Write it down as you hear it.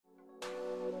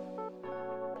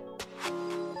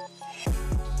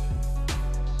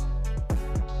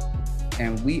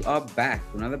And we are back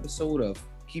with another episode of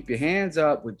Keep Your Hands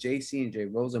Up with JC and J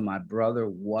Rosa, my brother.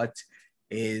 What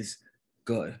is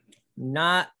good?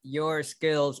 Not your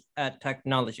skills at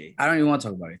technology. I don't even want to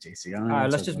talk about it, JC. All right,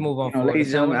 let's just move on. Ladies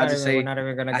and gentlemen, I just say we're not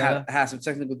even gonna I had some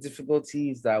technical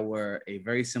difficulties that were a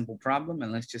very simple problem,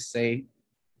 and let's just say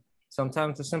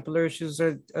sometimes the simpler issues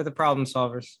are the problem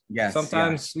solvers. Yes.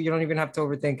 Sometimes you don't even have to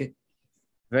overthink it.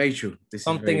 Very true.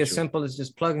 Something as simple as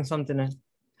just plugging something in.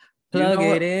 Plug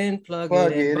it in.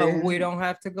 But we don't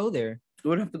have to go there.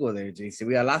 We don't have to go there, JC.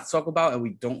 We got a lot to talk about, and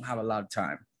we don't have a lot of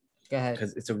time. Go ahead.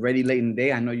 Because it's already late in the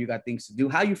day. I know you got things to do.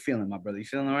 How you feeling, my brother? You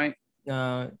feeling all right?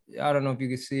 I don't know if you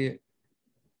can see it.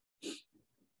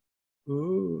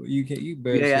 Oh, you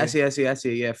barely. Yeah, I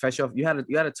see. Yeah, fresh off. You had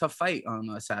a tough fight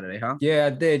on Saturday, huh? Yeah, I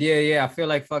did. Yeah. I feel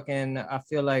like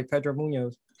Pedro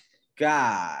Munoz.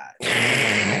 God.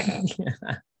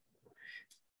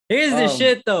 Here's the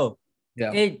shit though.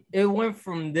 Yeah. It went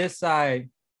from this side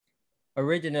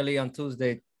originally on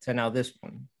Tuesday to now this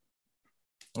one.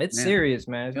 It's serious,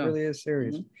 man. It really is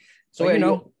serious. Mm-hmm.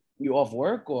 So you off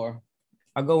work or?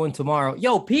 I go in tomorrow.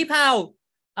 Yo, peep how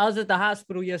I was at the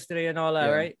hospital yesterday and all that,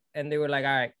 right? And they were like,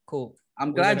 all right, cool.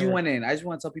 I'm glad you went in. I just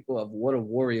want to tell people of what a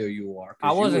warrior you are.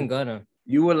 I wasn't gonna.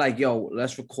 You were like, yo,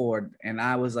 let's record. And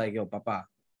I was like, yo, papa.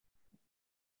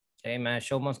 Hey man,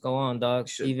 show must go on, dog.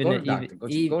 Even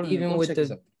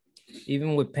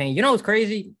with pain. You know what's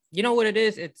crazy? You know what it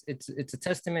is? It's a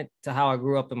testament to how I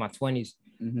grew up in my 20s.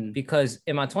 Mm-hmm. Because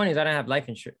in my 20s, I didn't have life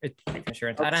insurance. I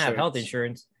didn't have health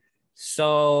insurance.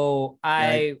 So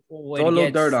I would throw a little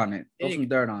dirt on it. Throw some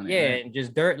dirt on it. Yeah, right? And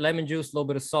just dirt, lemon juice, a little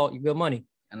bit of salt, you good money.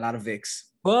 And a lot of Vicks.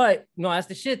 But no, that's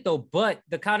the shit though. But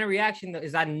the counter reaction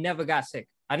is I never got sick.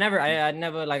 I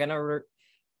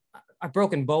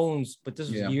broken bones, but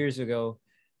this was years ago.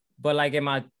 But like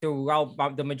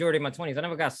throughout the majority of my 20s, I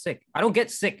never got sick. I don't get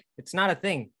sick. It's not a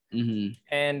thing. Mm-hmm.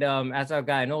 And as I've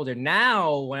gotten older,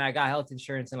 now when I got health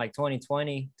insurance in like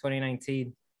 2020,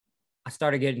 2019, I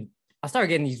started getting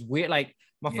these weird, like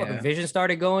my fucking vision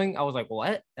started going. I was like,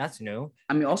 what? That's new.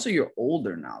 I mean, also you're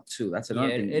older now too. That's another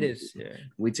thing. It is. Yeah.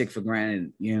 We take for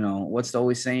granted, what's the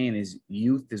always saying is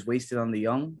youth is wasted on the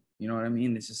young. You know what I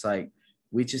mean? It's just like,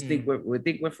 we just think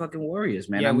we're fucking warriors,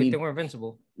 man. Yeah, we think we're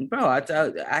invincible, bro.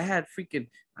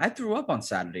 I threw up on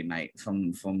Saturday night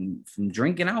from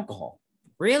drinking alcohol.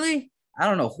 Really? I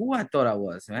don't know who I thought I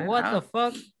was, man. What the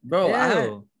fuck, bro?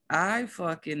 Ew. I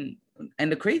fucking,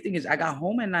 and the crazy thing is, I got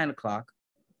home at 9 o'clock,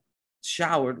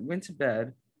 showered, went to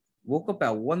bed, woke up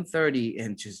at 1:30,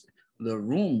 and just the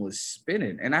room was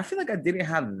spinning. And I feel like I didn't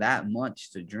have that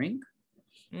much to drink.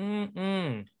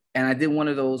 And I did one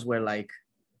of those where like.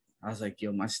 I was like,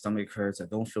 yo, my stomach hurts. I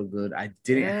don't feel good. I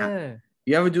didn't have.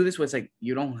 You ever do this where it's like,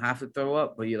 you don't have to throw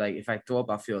up, but you're like, if I throw up,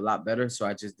 I feel a lot better. So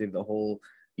I just did the whole,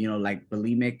 like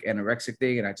bulimic anorexic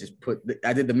thing. And I just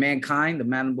I did the mankind, the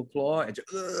mandible claw. And just,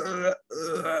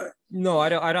 No, I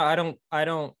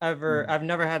don't ever, I've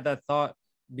never had that thought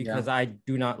because I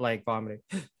do not like vomiting.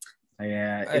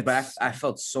 Yeah. But I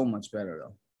felt so much better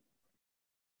though.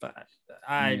 But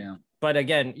But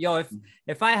again, yo,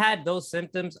 if I had those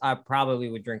symptoms, I probably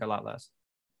would drink a lot less.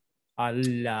 A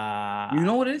lot. You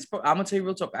know what it is? I'm gonna tell you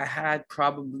real talk. I had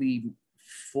probably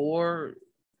four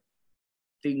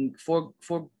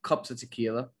cups of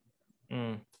tequila,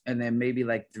 and then maybe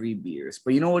like 3 beers.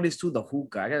 But you know what it is too? The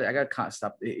hookah. I got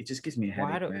stop. It just gives me a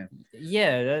headache, man.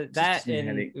 Yeah, that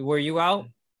and were you out?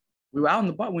 We were out in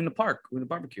the bar. We're in the park. We're in the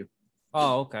barbecue.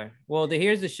 Oh, okay. Well,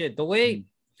 here's the shit. The way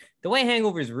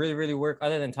hangovers really, really work,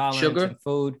 other than tolerance and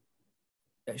food,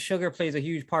 sugar plays a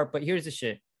huge part. But here's the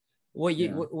shit.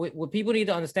 What people need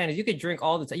to understand is you could drink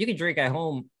all the time. You could drink at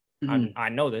home. Mm-hmm. I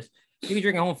know this. You can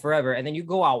drink at home forever, and then you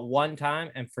go out one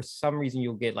time, and for some reason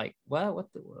you'll get like, well,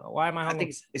 why am I hungry?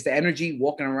 I think it's the energy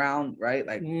walking around, right?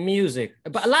 Like music.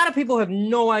 But a lot of people have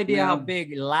no idea how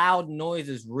big loud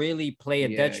noises really play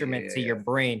a detriment to your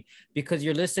brain, because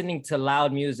you're listening to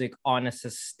loud music on a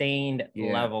sustained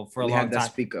level for a long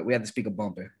time. We had the speaker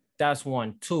bumping. That's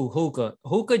one. 2, hookah.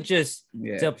 Hookah just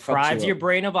deprives your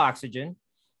brain of oxygen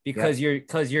because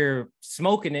you're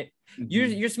smoking it.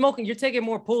 Mm-hmm. You're smoking. You're taking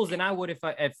more pulls than I would if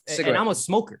and I'm a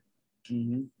smoker.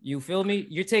 Mm-hmm. You feel me?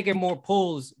 You're taking more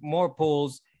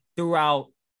pulls throughout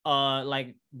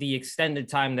like the extended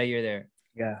time that you're there.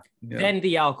 Yeah. Then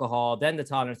the alcohol, then the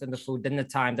tolerance, then the food, then the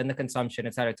time, then the consumption,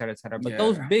 et cetera, et cetera, et cetera. But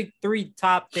those big 3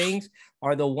 top things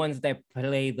are the ones that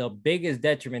play the biggest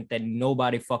detriment that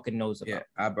nobody fucking knows about.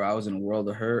 Yeah, bro, I was in a world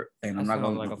of hurt, and I'm not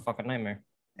going like a fucking nightmare.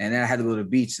 And then I had to go to the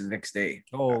beach the next day.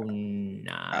 Oh,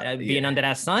 nah. Being under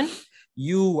that sun?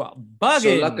 You bugging.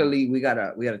 So luckily we got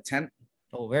a tent.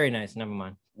 Oh, very nice. Never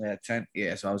mind. Yeah, tent.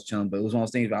 Yeah, so I was chilling, but it was one of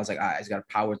those things where I was like, all right, I just gotta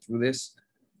power through this.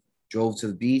 Drove to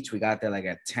the beach. We got there like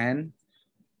at 10.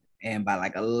 And by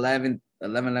like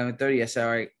 11:30, I said,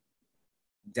 all right,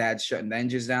 Dad's shutting the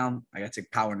engines down. I gotta take a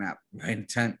power nap right in the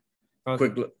tent. Okay.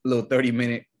 Quick little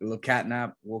 30-minute little cat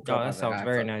nap. Woke up. That sounds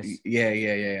very nice.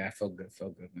 Yeah. I felt good,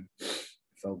 man.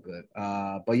 Felt good.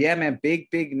 But yeah, man,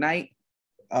 big night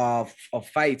of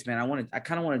fights, man. I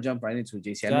kind of want to jump right into it,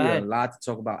 JC. I know we have a lot to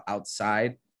talk about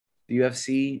outside the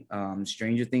UFC.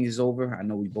 Stranger Things is over. I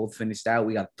know we both finished out.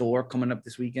 We got Thor coming up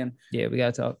this weekend. Yeah, we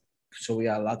gotta talk. So we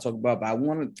got a lot to talk about. But I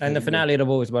want to. And the finale of The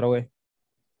Boys, by the way.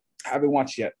 I haven't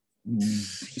watched yet.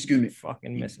 Excuse me.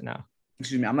 Fucking missing out.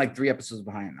 Excuse me. I'm like 3 episodes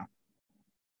behind now.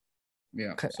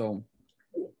 Yeah. Okay. So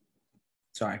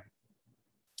sorry.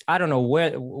 I don't know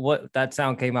what that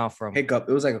sound came out from. Hiccup.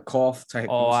 It was like a cough type.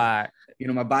 Oh,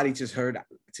 my body just heard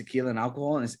tequila and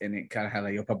alcohol, and it kind of had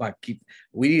like, yo, Papa,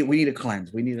 we need a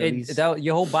cleanse. We need at least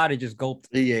your whole body just gulped.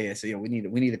 Yeah. So yeah, we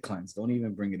need a cleanse. Don't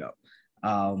even bring it up.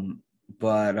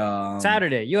 But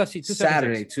Saturday, UFC 276.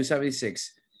 Saturday,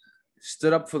 276.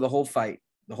 Stood up for the whole fight,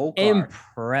 the whole card.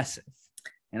 Impressive.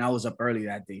 And I was up early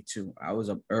that day too. I was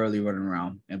up early running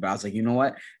around. But I was like, you know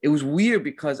what? It was weird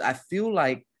because I feel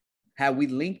like had we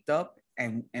linked up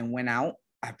and went out,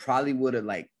 I probably would have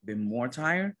like been more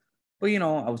tired. But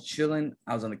I was chilling.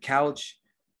 I was on the couch.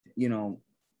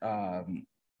 I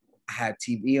had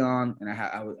TV on and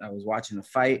I was watching the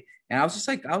fight. And I was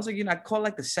like, I caught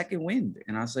like the second wind.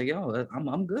 And I was like, yo,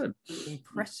 I'm good.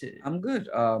 Impressive. I'm good.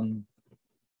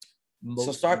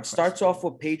 So starts off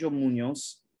with Pedro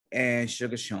Munoz and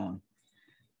Sugar Sean.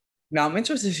 Now, I'm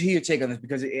interested to hear your take on this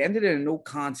because it ended in a no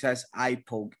contest eye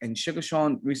poke. And Sugar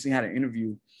Sean recently had an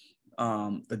interview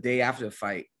the day after the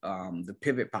fight, the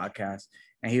Pivot podcast.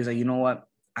 And he was like, you know what?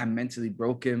 I mentally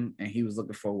broke him and he was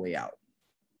looking for a way out.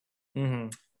 Mm-hmm.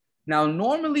 Now,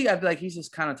 normally I'd be like, he's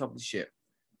just kind of talking shit.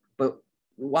 But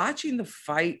watching the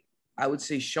fight, I would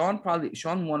say Sean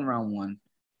won round 1.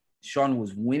 Sean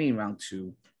was winning round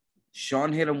 2.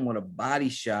 Sean hit him with a body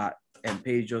shot. And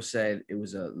Pedro said it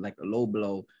was a low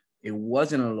blow. It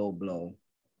wasn't a low blow.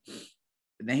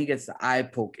 And then he gets the eye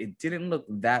poke. It didn't look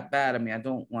that bad. I mean, I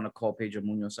don't want to call Pedro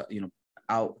Munoz,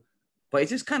 out, but it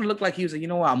just kind of looked like he was like, you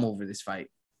know what, I'm over this fight.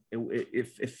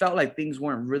 It felt like things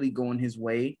weren't really going his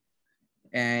way,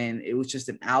 and it was just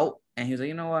an out. And he was like,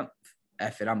 you know what,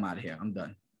 F it, I'm out of here. I'm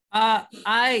done.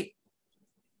 I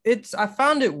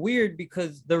found it weird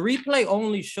because the replay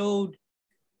only showed,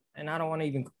 and I don't want to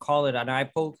even call it an eye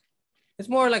poke. It's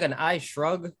more like an eye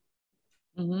shrug.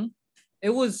 Mm-hmm. It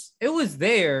was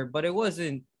there, but it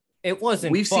wasn't.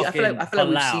 We've seen. I feel like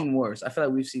we've seen worse.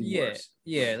 Worse.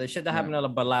 Yeah. The shit that happened to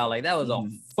Bilal, like that was a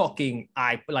fucking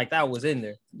eye. Like that was in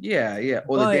there. Yeah.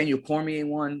 Or the Daniel Cormier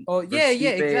one. Oh yeah,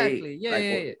 exactly.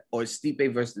 Yeah. Or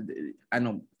Stipe versus. I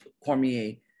know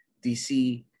Cormier,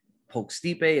 DC poked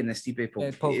Stipe, and then Stipe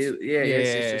poked.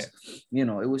 It's just,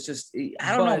 it was just.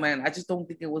 I don't know, man. I just don't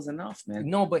think it was enough, man.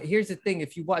 No, but here's the thing: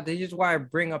 if you watch, this is why I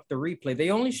bring up the replay. They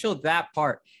only show that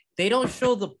part. They don't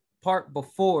show the part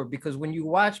before, because when you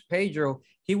watch Pedro,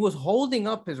 he was holding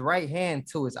up his right hand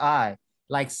to his eye,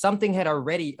 like something had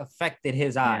already affected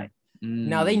his eye.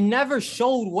 Now they never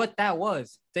showed what that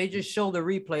was. They just showed the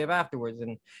replay of afterwards.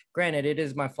 And granted, it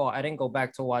is my fault. I didn't go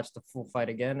back to watch the full fight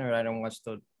again, or I didn't watch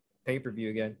the pay-per-view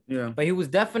again. Yeah. But he was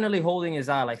definitely holding his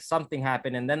eye, like something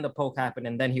happened, and then the poke happened,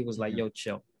 and then he was like, yo,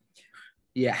 chill.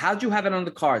 Yeah. How'd you have it on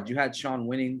the card? You had Sean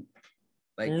winning?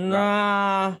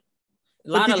 Nah.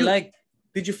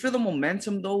 Did you feel the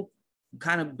momentum though,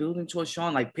 kind of building towards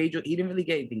Sean? Like Pedro, he didn't really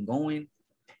get anything going.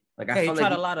 Like I felt he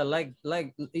tried a lot of leg, a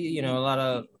lot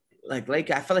of I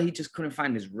felt like he just couldn't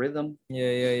find his rhythm.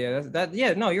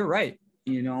 Yeah. No, you're right.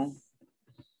 And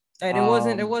it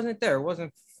wasn't there. It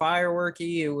wasn't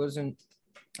fireworky. It wasn't.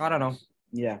 I don't know.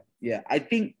 Yeah. I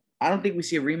don't think we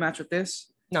see a rematch with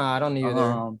this. No, I don't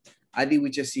either. I think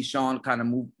we just see Sean kind of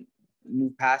move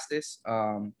past this.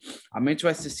 I'm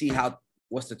interested to see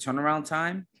what's the turnaround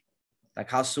time,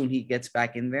 like how soon he gets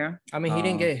back in there. I mean, he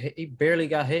didn't get hit. He barely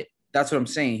got hit. That's what I'm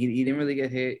saying. He didn't really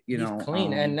get hit. He's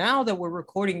clean. And now that we're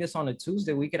recording this on a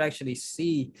Tuesday, we could actually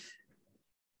see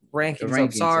rankings. I'm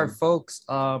sorry, folks.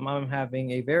 I'm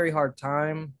having a very hard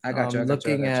time. I got you.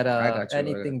 Looking at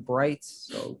anything bright.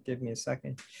 So give me a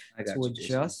second to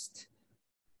adjust.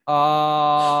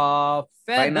 Right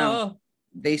now,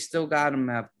 they still got him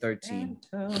at 13.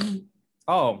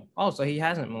 So he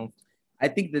hasn't moved. I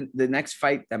think the next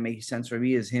fight that makes sense for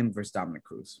me is him versus Dominic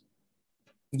Cruz.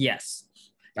 Yes.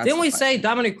 Didn't we say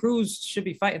Dominic Cruz should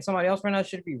be fighting somebody else right now?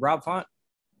 Should it be Rob Font?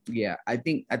 Yeah, I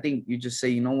think you just say,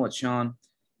 you know what, Sean,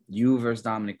 You versus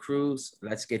Dominic Cruz.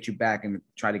 Let's get you back and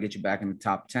try to get you back in the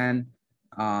top 10.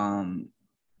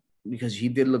 Because he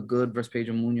did look good versus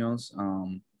Pedro Munoz.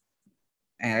 And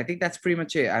I think that's pretty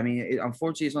much it. I mean,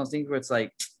 unfortunately, it's one of those things where it's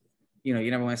like, you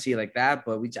never want to see it like that.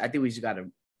 But I think we just got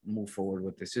to move forward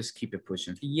with this. Just keep it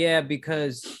pushing. Yeah,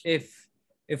 because if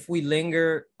we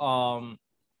linger, because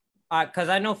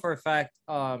I know for a fact,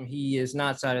 he is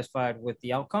not satisfied with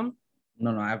the outcome.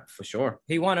 No, for sure.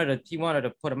 He wanted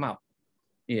to put him out.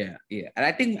 Yeah, and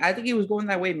I think he was going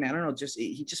that way, man. I don't know,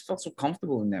 he just felt so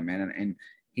comfortable in there, man, and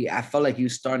I felt like he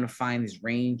was starting to find his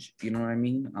range. You know what I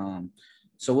mean?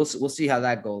 So we'll see how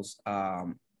that goes.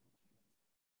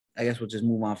 I guess we'll just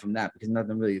move on from that because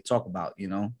nothing really to talk about,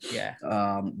 Yeah.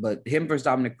 But him versus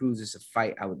Dominic Cruz is a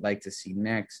fight I would like to see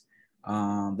next.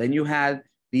 Then you had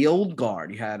the old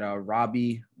guard. You had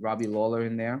Robbie Lawler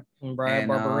in there. And Bryan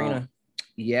Barberena.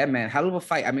 Yeah, man, hell of a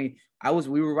fight. I mean,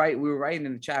 we were writing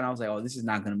in the chat, and I was like, oh, this is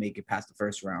not gonna make it past the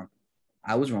first round.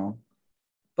 I was wrong.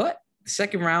 But the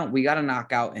second round, we got a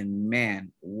knockout, and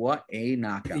man, what a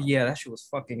knockout. Yeah, that shit was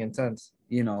fucking intense.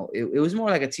 It was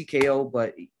more like a TKO,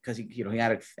 but because he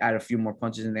had a few more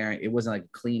punches in there. It wasn't like a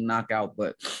clean knockout,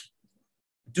 but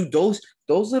dude, those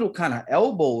little kind of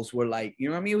elbows were like, you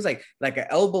know what I mean? It was like an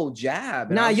elbow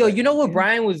jab. Nah, yo, like, you know what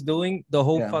Bryan was doing the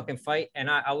whole fucking fight? And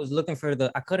I was looking for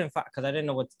I couldn't find, because I didn't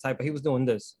know what to type, but he was doing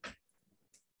this.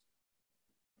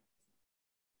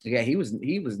 Yeah, he was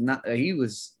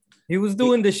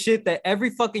doing the shit that every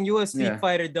fucking UFC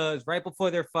fighter does right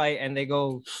before their fight, and they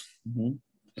go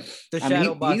the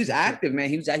shadow box. He was active, man.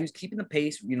 He was keeping the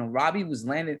pace. Robbie was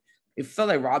landing. It felt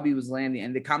like Robbie was landing,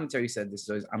 and the commentary said this.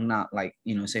 So I'm not like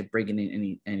say breaking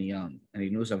in any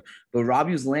new stuff, but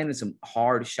Robbie was landing some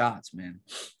hard shots, man.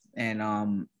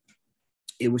 And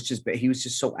he was just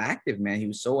so active, man. He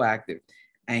was so active,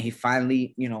 and he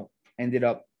finally ended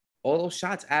up. All those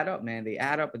shots add up, man. They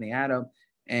add up and they add up.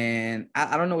 And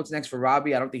I don't know what's next for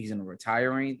Robbie. I don't think he's gonna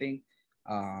retire or anything.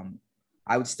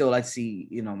 I would still like to see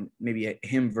maybe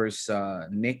him versus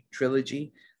Nick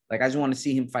trilogy. Like, I just want to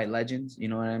see him fight legends. You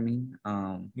know what I mean?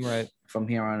 Right. From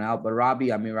here on out. But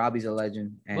Robbie's a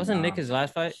legend. And, wasn't Nick his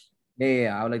last fight?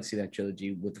 Yeah. I would like to see that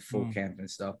trilogy with the full camp and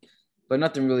stuff. But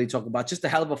nothing really to talk about. Just a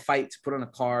hell of a fight to put on a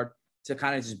card to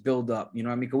kind of just build up. You know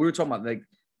what I mean? Because we were talking about like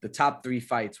the top 3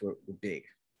 fights were big.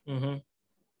 Mm-hmm.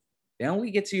 Then we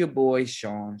get to your boy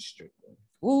Sean Strickland.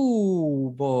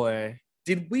 Ooh, boy.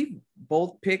 Did we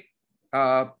both pick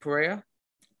Pereira?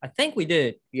 I think we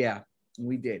did. Yeah,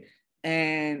 we did.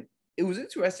 And it was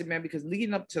interesting, man, because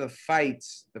leading up to the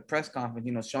fights, the press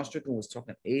conference, Sean Strickland was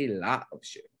talking a lot of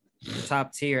shit.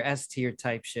 Top tier, S tier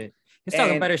type shit. He's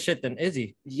talking better shit than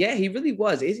Izzy. Yeah, he really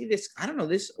was. Izzy, I don't know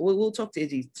this. We'll talk to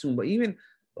Izzy soon, but even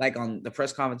like on the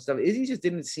press conference stuff, Izzy just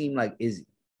didn't seem like Izzy.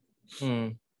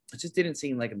 It just didn't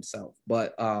seem like himself.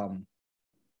 But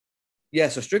yeah,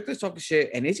 so Strickland's talking shit,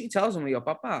 and Izzy tells him, yo,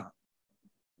 Papa,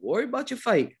 worry about your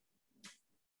fight.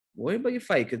 Worry about your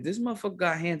fight, because this motherfucker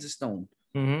got hands of stone.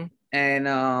 Mm-hmm.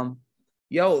 And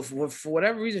for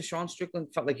whatever reason, Sean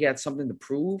Strickland felt like he had something to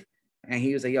prove. And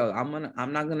he was like, yo,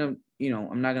 I'm not gonna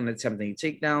attempt any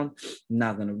takedown. I'm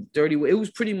not gonna dirty. It was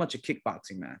pretty much a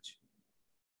kickboxing match.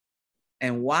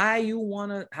 And why you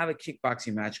want to have a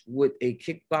kickboxing match with a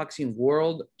kickboxing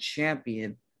world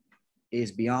champion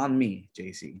is beyond me,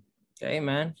 JC. Hey,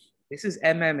 man. This is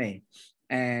MMA.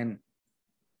 And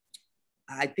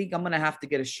I think I'm going to have to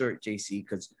get a shirt, JC,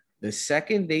 because the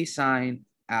second they signed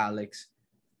Alex,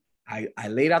 I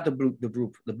laid out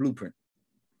the blueprint.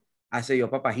 I say, yo,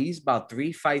 Papa, he's about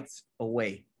 3 fights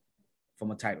away from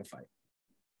a title fight.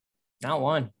 Not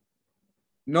one.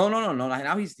 No.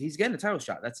 Now he's getting a title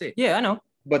shot. That's it. Yeah, I know.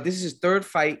 But this is his 3rd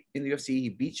fight in the UFC. He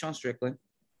beat Sean Strickland.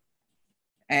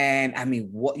 And I mean,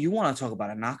 what you want to talk about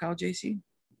a knockout, JC?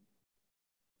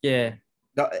 Yeah.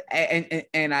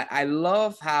 And I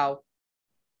love how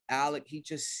Alec, he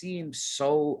just seems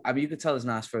so. I mean, you could tell it's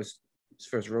not his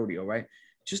first rodeo, right?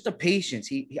 Just the patience.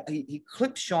 He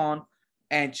clips Sean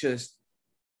and just.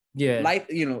 Yeah,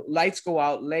 lights go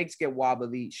out, legs get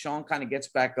wobbly. Sean kind of gets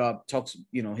back up, talks,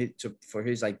 for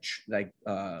his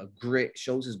grit,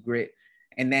 shows his grit,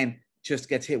 and then just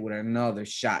gets hit with another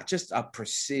shot, just a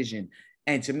precision.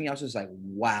 And to me, I was just like,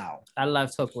 wow, that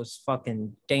left hook was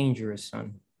fucking dangerous,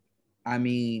 son. I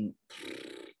mean,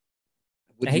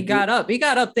 he got up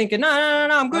thinking, no,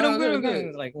 I'm good, I'm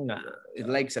good. Like, nah. His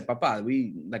legs said, Papa,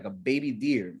 we like a baby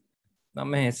deer. My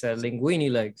man said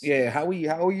linguini legs. Yeah, how we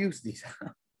use these.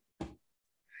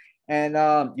 And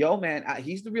yo, man,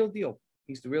 he's the real deal.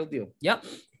 He's the real deal. Yep.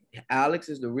 Alex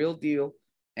is the real deal.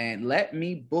 And let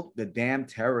me book the damn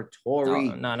territory.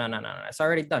 No. It's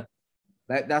already done.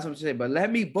 That's what I'm saying. But let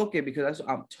me book it because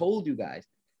I'm told you guys.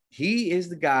 He is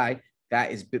the guy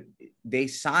that is. They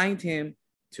signed him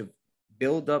to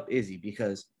build up Izzy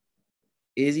because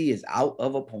Izzy is out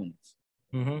of opponents.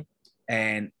 Mm-hmm.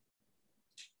 And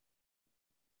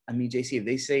I mean, JC, if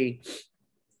they say,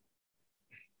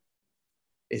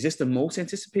 is this the most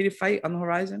anticipated fight on the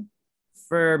horizon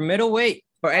for middleweight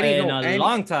for any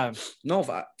long time? No,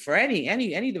 for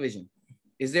any division,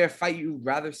 is there a fight you'd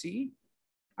rather see?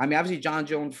 I mean, obviously, John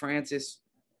Jones, Francis.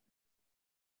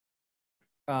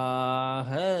 Hold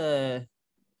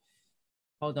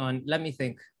on, let me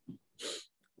think.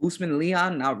 Usman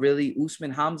Leon, not really.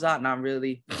 Usman Hamza, not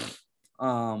really.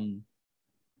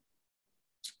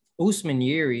 Usman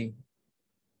Yuri.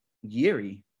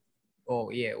 Yuri. Oh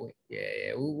yeah.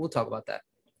 We'll talk about that.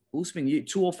 Usman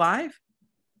 205.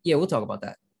 Yeah, we'll talk about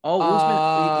that. Oh,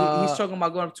 Usman, he's talking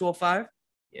about going up 205.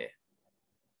 Yeah.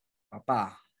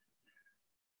 Papa.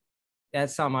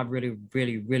 That's something I really,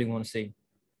 really, really want to see.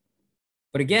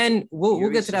 But again, we'll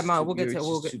get to that mountain.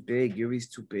 Too big. Yuri's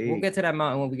too big. We'll get to that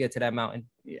mountain when we get to that mountain.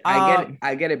 Yeah,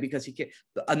 I get it because he can.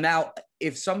 Now,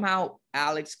 if somehow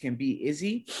Alex can beat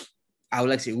Izzy, I would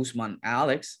like to see Usman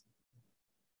Alex.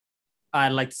 I'd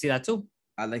like to see that too.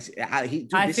 I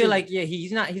feel like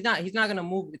he's not gonna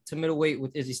move to middleweight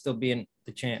with Izzy still being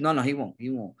the champ. No, he won't.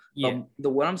 Yeah.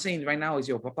 What I'm saying right now is,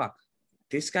 Papa,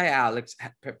 this guy Alex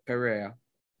Pereira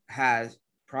has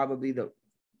probably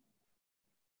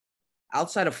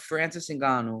outside of Francis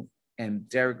Ngannou and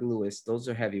Derek Lewis, those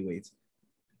are heavyweights.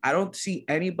 I don't see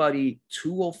anybody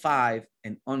 205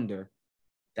 and under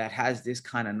that has this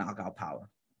kind of knockout power.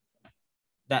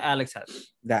 That Alex has.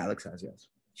 Yes.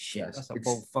 Shit, yes. That's a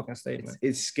bold fucking statement.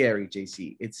 It's scary,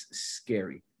 JC. It's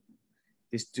scary.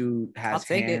 This dude has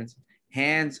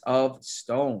hands of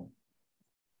stone.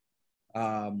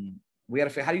 We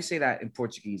gotta. How do you say that in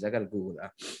Portuguese? I gotta Google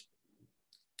that.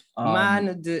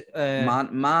 Mano de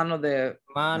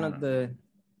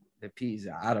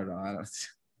pizza. I don't know.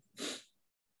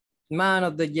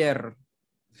 Mano de hierro.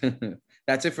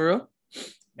 That's it for real?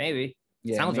 Maybe.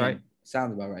 Yeah, sounds right.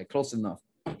 Sounds about right. Close enough.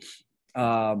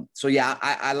 So yeah,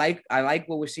 I like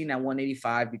what we're seeing at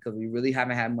 185 because we really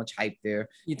haven't had much hype there.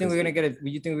 You think we're gonna get it?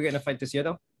 You think we're gonna fight this year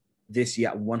though? This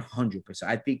year, 100%.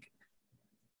 I think.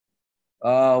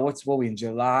 What we in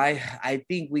July? I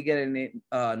think we get in it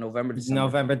November,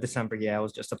 December. Yeah, I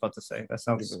was just about to say that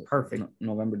sounds perfect.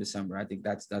 November, December. I think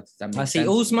that makes sense. I see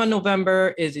Usman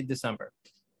November, Izzy December.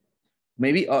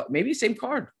 Maybe same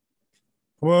card.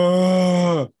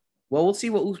 Whoa. Well, we'll see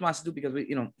what Usman has to do because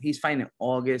he's fighting in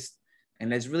August,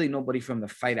 and there's really nobody from the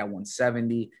fight at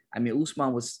 170. I mean,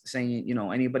 Usman was saying,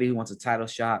 anybody who wants a title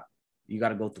shot, you got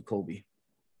to go through Kobe.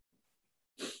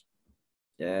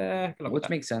 Yeah, which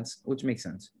makes sense.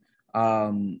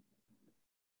 So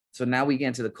now we get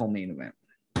into the co-main event.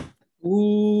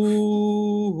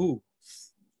 Ooh,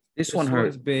 this one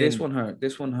hurt. This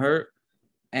one hurt.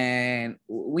 And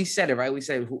we said it, right? We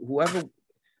said whoever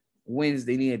wins,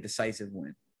 they need a decisive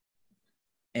win.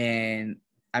 And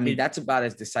I mean, that's about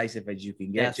as decisive as you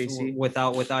can get, JC.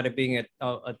 Without it being a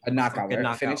knockout, right?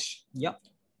 Knockout. Finish. Yep.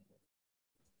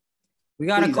 We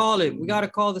gotta call it. We gotta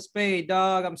call the spade,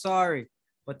 dog. I'm sorry.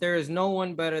 But there is no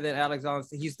one better than Alexander.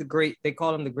 He's the great. They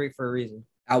call him the great for a reason.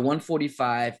 At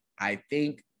 145, I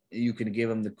think you can give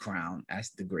him the crown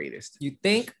as the greatest. You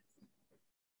think?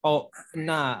 Oh,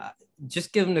 nah.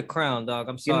 Just give him the crown, dog.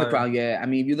 I'm sorry. Give him the crown, yeah. I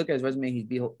mean, if you look at his resume, he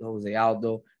beat Jose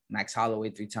Aldo, Max Holloway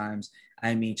 3 times.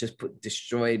 I mean,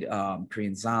 destroyed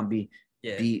Korean Zombie,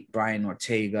 beat Brian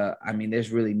Ortega. I mean, there's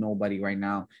really nobody right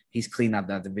now. He's cleaned out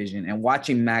that division. And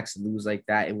watching Max lose like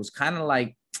that, it was kind of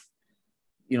like,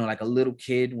 like a little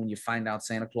kid when you find out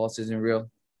Santa Claus isn't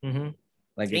real. Mm-hmm.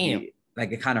 Like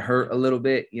it kind of hurt a little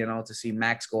bit, to see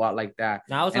Max go out like that.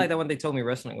 Now I was like that when they told me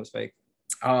wrestling was fake.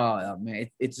 Oh man,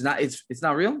 it's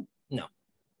not real. No,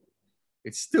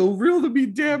 it's still real to me.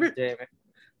 Damn it. Damn it.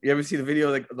 You ever see the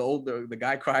video like the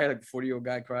guy cried, like the 40-year-old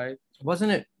guy cried?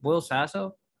 Wasn't it Will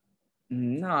Sasso?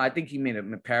 No, I think he made a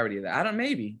parody of that. I don't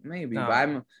maybe, no. But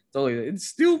I'm totally. It's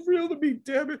still real to me.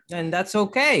 Damn it. And that's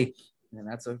okay. And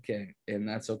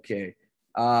that's okay.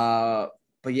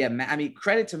 But yeah, I mean,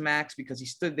 credit to Max because he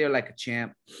stood there like a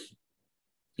champ.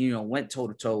 Went toe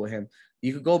to toe with him.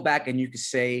 You could go back and you could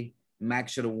say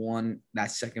Max should have won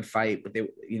that second fight, but that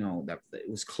it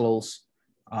was close.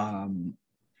 But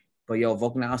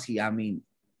Volkanovski, I mean,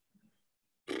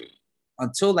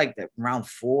 until like the round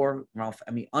 4,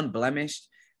 unblemished,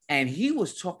 and he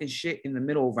was talking shit in the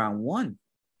middle of round 1.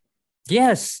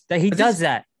 Yes, that he does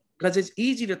that. Because it's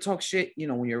easy to talk shit,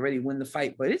 when you already win the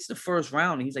fight, but it's the first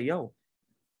round, and he's like,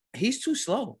 he's too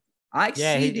slow. I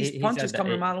see these punches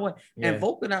coming a mile away. Yeah. And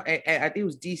Volkan, I think it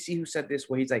was DC who said this,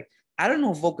 where he's like, I don't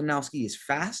know if Volkanovski is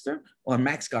faster or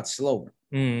Max got slower.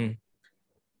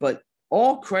 But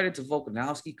all credit to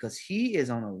Volkanovski because he is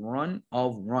on a run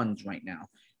of runs right now.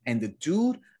 And the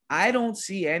dude, I don't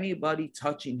see anybody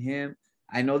touching him.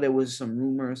 I know there was some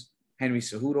rumors, Henry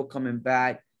Cejudo coming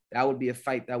back. That would be a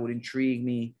fight that would intrigue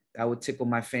me. That would tickle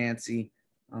my fancy.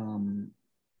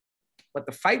 But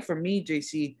the fight for me,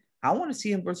 JC, I want to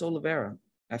see him versus Oliveira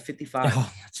at 55.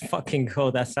 Oh, that's fucking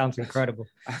cool. That sounds incredible.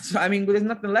 I mean, there's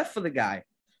nothing left for the guy.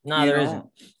 No, there isn't.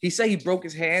 He said he broke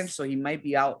his hand, so he might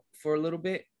be out for a little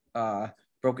bit.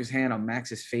 Broke his hand on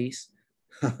Max's face.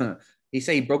 He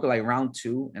said he broke it like round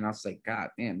 2, and I was like, God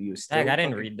damn, you was still. I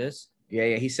didn't read this.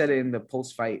 Yeah. He said it in the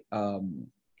post fight. Then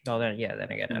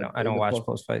again, I don't watch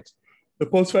post fights. The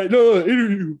post fight, no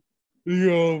interview.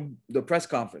 The press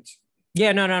conference.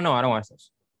 Yeah, no, I don't watch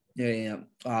this. Yeah.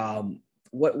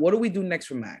 What do we do next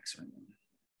for Max?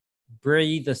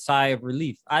 Breathe a sigh of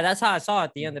relief. That's how I saw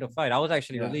at the end of the fight. I was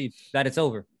actually relieved that it's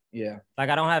over. Yeah. Like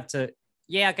I don't have to.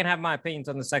 Yeah, I can have my opinions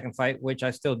on the second fight, which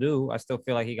I still do. I still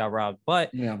feel like he got robbed.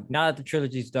 But now that the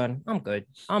trilogy's done, I'm good.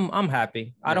 I'm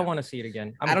happy. I don't want to see it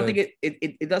again. I don't think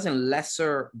it doesn't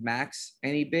lesser Max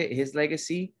any bit, his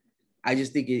legacy. I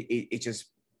just think it just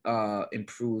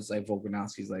improves like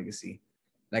Volkanovski's legacy.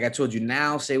 Like I told you,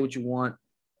 now say what you want.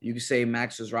 You can say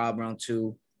Max was robbed round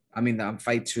 2. I mean,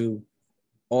 fight 2.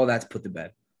 All that's put to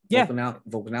bed. Yeah.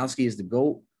 Volkanovski is the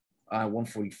GOAT.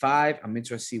 145. I'm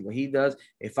interested to see what he does.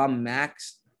 If I'm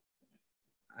Max,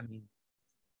 I mean,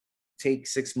 take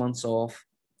 6 months off,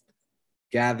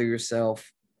 gather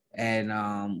yourself, and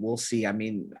we'll see. I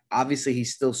mean, obviously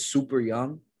he's still super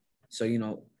young, so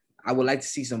I would like to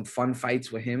see some fun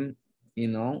fights with him.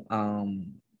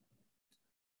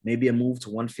 Maybe a move to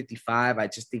 155. I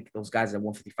just think those guys at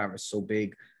 155 are so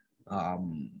big. I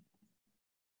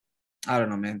don't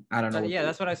know, man. I don't know. Yeah,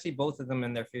 that's what I see both of them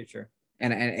in their future.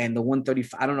 And the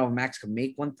 135, I don't know if Max can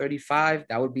make 135.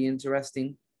 That would be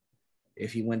interesting.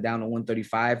 If he went down to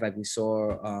 135, like we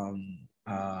saw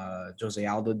Jose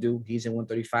Aldo do. He's in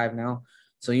 135 now.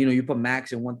 So, you put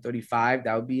Max in 135,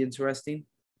 that would be interesting.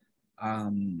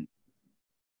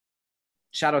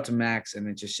 Shout out to Max, and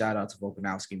then just shout out to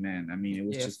Volkanovski, man. I mean, it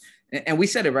was just, and we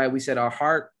said it right. We said our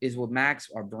heart is with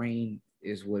Max, our brain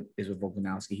is with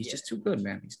Volkanovski. He's just too good,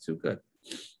 man. He's too good.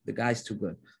 The guy's too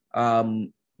good.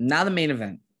 Now the main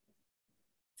event.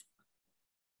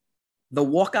 The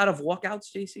walkout of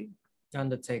walkouts, JC.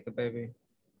 Undertaker, baby.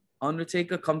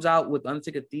 Undertaker comes out with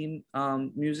Undertaker theme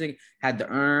music. Had the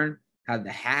urn, had the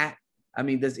hat. I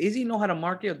mean, does Izzy know how to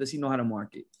market, or does he know how to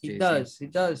market? He does.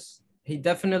 He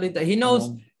definitely does.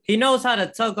 He knows how to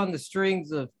tug on the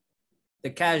strings of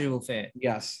the casual fan.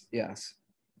 Yes.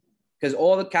 Because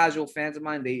all the casual fans of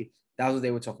mine, that was what they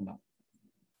were talking about.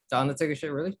 The Undertaker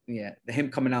shit, really? Yeah, him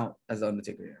coming out as the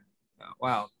Undertaker. Yeah. Oh,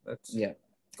 wow, that's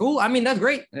cool. I mean, that's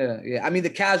great. Yeah. I mean, the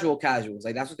casuals,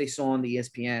 like that's what they saw on the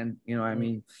ESPN. You know what I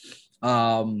mean?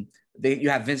 You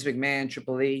have Vince McMahon,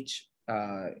 Triple H,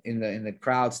 in the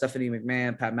crowd, Stephanie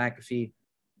McMahon, Pat McAfee.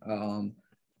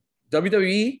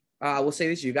 WWE, I will say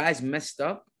this: you guys messed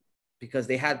up because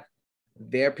they had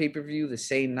their pay-per-view the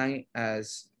same night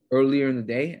as earlier in the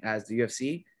day as the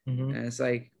UFC, and it's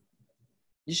like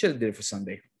you should have did it for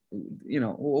Sunday.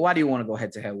 Why do you want to go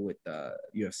head to head with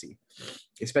UFC,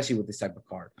 especially with this type of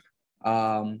card?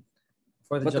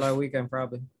 For the July weekend,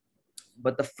 probably.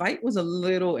 But the fight was a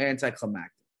little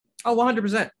anticlimactic. Oh,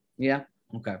 100%. Yeah.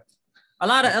 Okay. A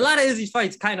lot of Izzy's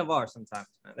fights kind of are sometimes.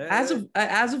 As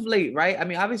of late, right? I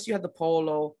mean, obviously you had the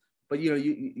Polo, but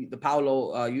the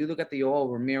Paulo. You look at the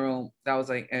Yoel Romero. That was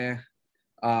like the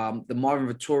Marvin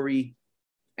Vettori,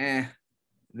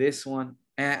 this one.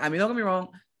 I mean, don't get me wrong.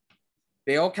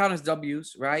 They all count as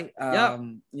W's, right?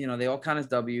 They all count as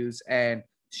W's. And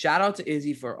shout out to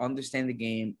Izzy for understanding the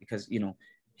game because,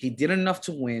 he did enough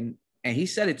to win. And he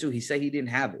said it too. He said he didn't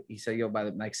have it. He said, by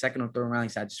the second or third round, he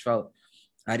said, I just felt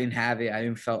I didn't have it. I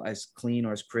didn't felt as clean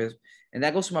or as crisp. And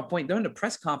that goes to my point. During the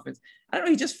press conference, I don't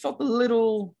know, he just felt a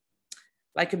little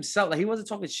like himself. Like he wasn't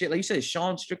talking shit. Like you said,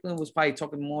 Sean Strickland was probably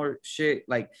talking more shit.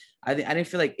 Like I didn't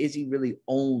feel like Izzy really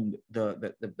owned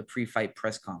the pre-fight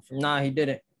press conference. Nah, he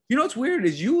didn't. What's weird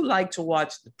is you like to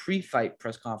watch the pre-fight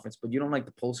press conference, but you don't like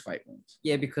the post-fight ones.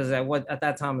 Yeah, because at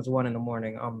that time it was 1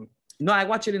 a.m. No, I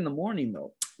watch it in the morning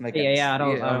though. Like I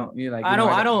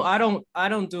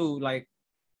don't do like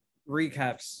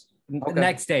recaps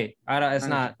next day. That's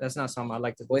not something I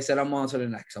like to do. Boy said I'm on to the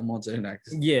next.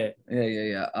 Yeah.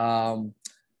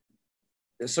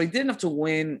 So he did enough to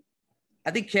win.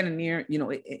 I think Cannonier,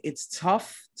 it's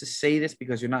tough to say this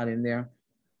because you're not in there.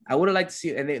 I would have liked to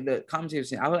see, and the commentators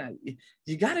saying,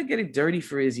 you got to get it dirty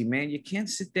for Izzy, man. You can't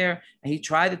sit there, and he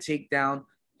tried to take down,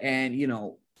 And, you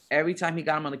know, every time he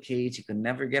got him on the cage, he could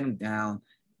never get him down.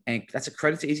 And that's a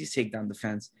credit to Izzy's takedown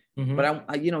defense. Mm-hmm.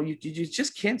 But, you know, you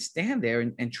just can't stand there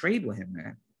and trade with him,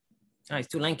 man. Oh, he's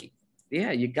too lanky.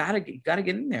 Yeah, you gotta get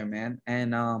in there, man.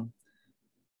 And,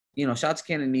 you know, shout out to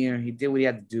Cannonier. He did what he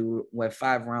had to do. Went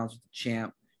 5 rounds with the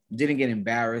champ. Didn't get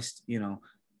embarrassed. You know,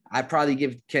 I'd probably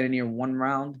give Cannonier 1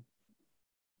 round.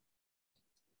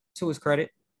 To his credit.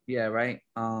 Yeah, right.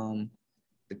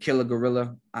 The Killer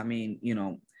Gorilla. I mean, you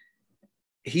know,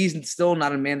 he's still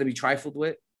not a man to be trifled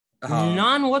with.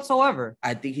 None whatsoever.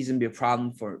 I think he's gonna be a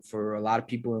problem for a lot of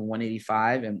people in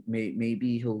 185, and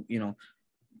maybe he'll, you know,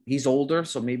 he's older,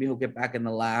 so maybe he'll get back in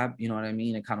the lab. You know what I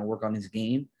mean, and kind of work on his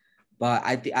game. But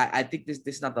I think this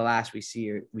is not the last we see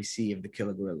of the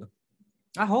Killer Gorilla.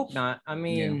 I hope not. I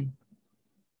mean,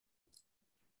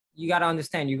 you got to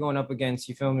understand, you're going up against.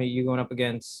 You feel me? You're going up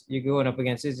against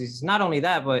Izzy. It's not only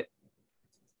that, but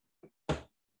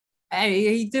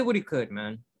hey, he did what he could,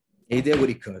 man. He did what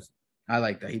he could. I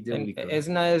like that. He did what he could.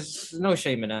 There's no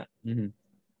shame in that.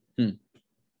 Mm-hmm.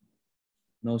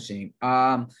 No shame.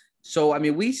 So I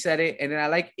mean, we said it, and then I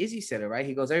like Izzy said it, right?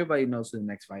 He goes, everybody knows who the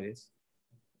next fight is.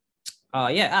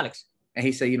 Yeah, Alex. And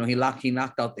he said, you know, he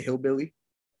knocked out the hillbilly.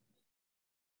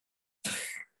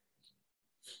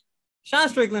 Sean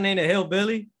Strickland ain't a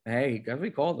hillbilly. Hey, that's what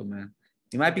we called him, man.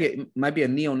 He might be a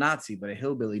neo-Nazi, but a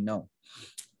hillbilly, no.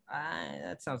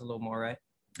 That sounds a little more right.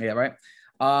 Yeah, right.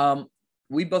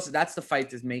 We both. That's the fight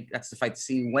to make. That's the fight to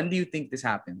see. When do you think this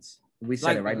happens? We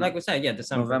said it right. Like we said, yeah,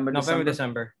 December,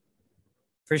 December.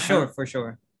 For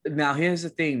sure. Now here's the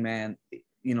thing, man.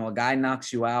 You know, a guy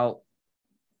knocks you out.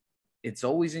 It's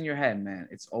always in your head, man.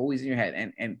 It's always in your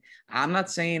head. And I'm not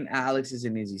saying Alex is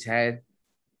in Izzy's head,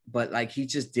 but like he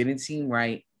just didn't seem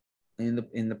right in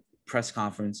the press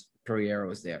conference. Pereira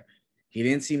was there. He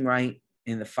didn't seem right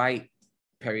in the fight.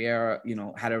 Pereira, you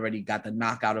know, had already got the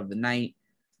knockout of the night.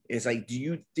 It's like, do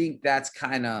you think that's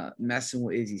kind of messing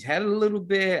with Izzy's head a little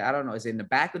bit? I don't know. Is it in the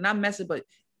back? Not messing, but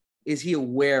is he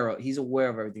aware he's aware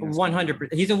of everything?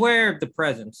 100%. He's aware of the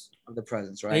presence. Of the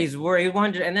presence, right? He's worried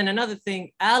 100. And then another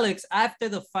thing, Alex, after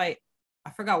the fight,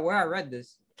 I forgot where I read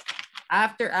this.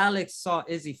 After Alex saw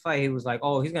Izzy fight, he was like,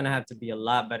 oh, he's going to have to be a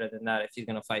lot better than that if he's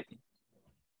going to fight me.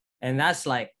 And that's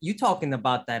like, you talking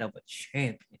about that of a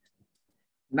champion.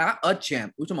 Not a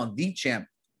champ. We're talking about the champ.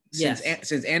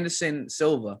 Since Anderson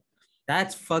Silva.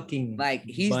 That's fucking like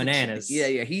he's bananas.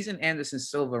 He's in Anderson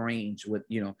Silva range with,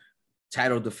 you know,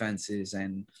 title defenses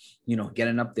and, you know,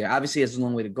 getting up there. Obviously, it's a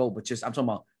long way to go, but I'm talking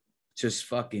about just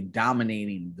fucking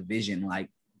dominating the division. Like,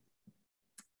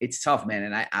 it's tough, man.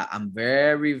 And I'm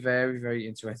very, very, very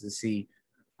interested to see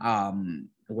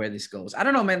where this goes. I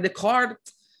don't know, man. The card,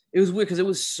 it was weird because it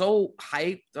was so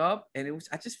hyped up, and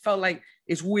I just felt like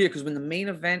it's weird because when the main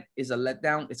event is a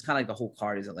letdown, it's kind of like the whole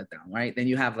card is a letdown, right? Then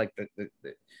you have like the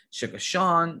Sugar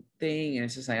Sean thing, and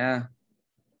it's just like,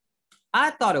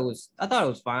 I thought it was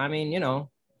fine. I mean, you know,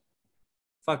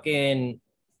 fucking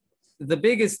the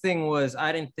biggest thing was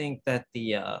I didn't think that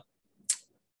the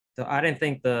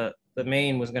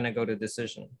main was gonna go to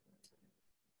decision.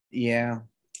 Yeah.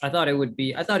 I thought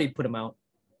he'd put him out.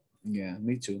 Yeah,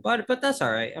 me too. But that's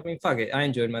all right. I mean, fuck it. I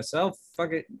enjoyed myself.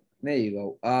 Fuck it. There you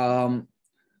go.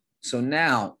 So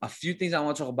now a few things I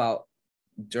want to talk about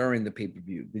during the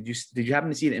pay-per-view. Did you happen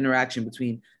to see an interaction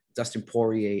between Dustin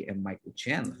Poirier and Michael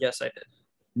Chandler? Yes, I did.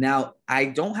 Now, I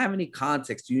don't have any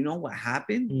context. Do you know what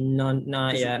happened? None,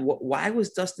 not yet. Why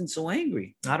was Dustin so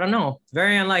angry? I don't know.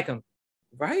 Very unlike him.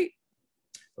 Right?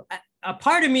 A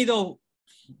part of me, though,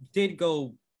 did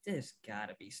go, this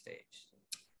gotta be staged.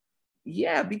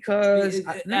 Yeah, because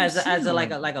as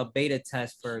a beta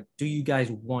test for, do you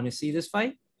guys want to see this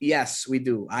fight? Yes, we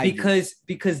do.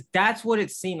 Because that's what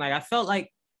it seemed like. I felt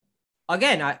like,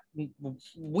 again,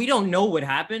 we don't know what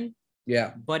happened.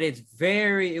 Yeah, but it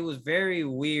was very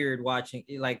weird watching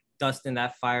like Dustin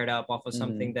that fired up off of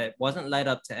something that wasn't led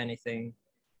up to anything.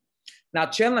 Now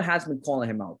Chandler has been calling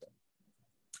him out though.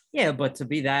 Yeah, but to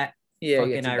be that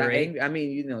fucking irate. I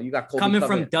mean, you know, you got Colby coming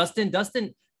from Dustin.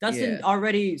 Dustin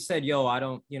already said, "Yo, I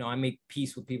don't, you know, I make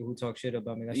peace with people who talk shit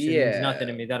about me. That shit means nothing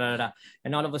to me."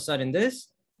 And all of a sudden, this.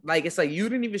 Like, it's like you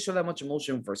didn't even show that much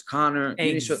emotion versus Conor.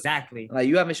 Exactly.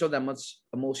 You haven't showed that much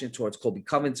emotion towards Colby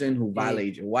Covington, who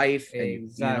violated your wife.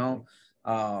 Exactly. And,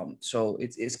 you know, so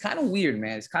it's kind of weird,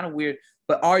 man. It's kind of weird.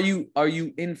 But are you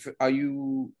in?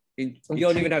 You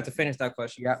don't even have to finish that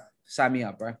question. Yeah, sign me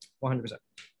up, bro. 100%.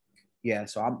 Yeah,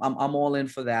 so I'm all in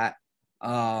for that.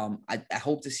 I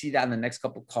hope to see that in the next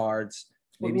couple cards,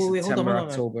 maybe September,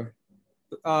 October.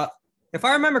 If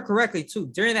I remember correctly, too,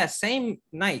 during that same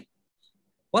night.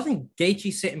 wasn't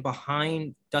Gaethje sitting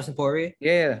behind Dustin Poirier?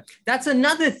 Yeah, that's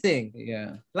another thing.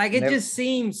 Yeah, like it just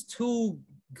seems too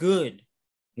good.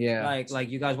 Yeah, like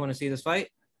you guys want to see this fight?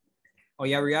 Oh,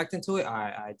 yeah, reacting to it?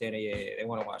 I did it. Yeah, they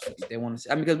want to watch this. They want to see.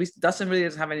 I mean, because Dustin really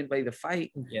doesn't have anybody to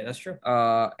fight. Yeah, that's true.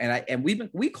 And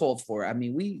we called for it. I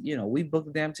mean, we booked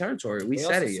the damn territory. We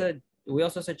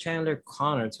also said Chandler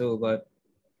Conor too, but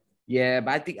yeah,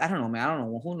 but I don't know, man. I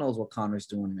don't know. Who knows what Conor's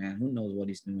doing, man? Who knows what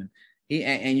he's doing?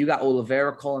 And you got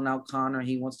Oliveira calling out Conor.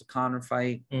 He wants the Conor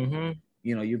fight. Mm-hmm.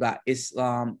 You know, you got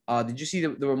Islam. Did you see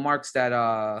the remarks that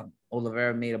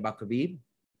Oliveira made about Khabib?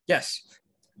 Yes.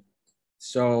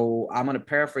 So I'm gonna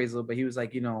paraphrase a little bit. He was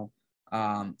like, if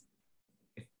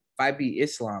I beat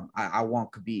Islam, I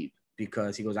want Khabib,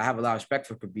 because he goes, I have a lot of respect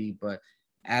for Khabib, but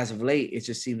as of late, it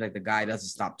just seems like the guy doesn't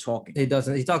stop talking. He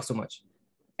doesn't. He talks so much.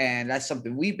 And that's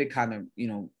something we've been kind of,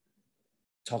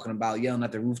 talking about, yelling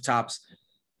at the rooftops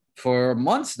for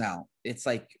months now. It's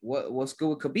like, what's good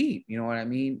with Khabib? You know what I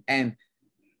mean? And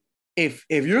if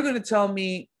you're gonna tell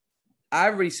me, I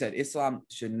already said Islam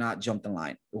should not jump the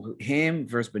line. Him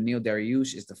versus Beneil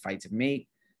Dariush is the fight to make.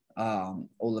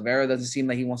 Oliveira doesn't seem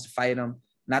like he wants to fight him.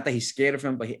 Not that he's scared of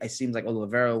him, but it seems like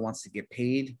Oliveira wants to get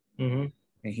paid. Mm-hmm.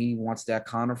 And he wants that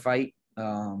Conor fight,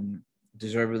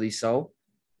 deservedly so.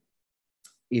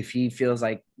 If he feels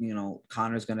like,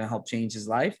 Conor's going to help change his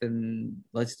life, then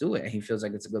let's do it. And he feels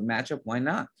like it's a good matchup. Why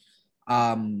not?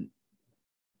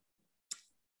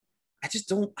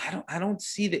 I don't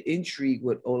see the intrigue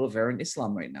with Oliveira and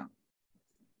Islam right now.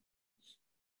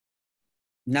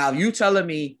 Now, you telling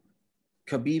me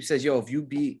Khabib says, yo, if you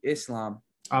beat Islam,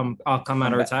 I'll come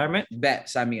out of retirement. Bet,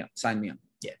 sign me up.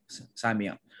 Yeah, sign me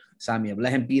up.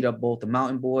 Let him beat up both the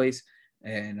Mountain Boys,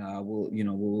 and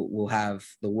we'll have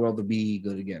the world to be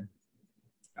good again.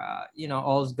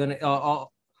 All is good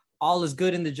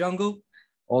in the jungle.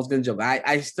 All's good in the jungle.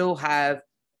 I still have.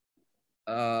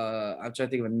 I'm trying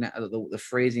to think of the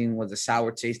phrasing, was a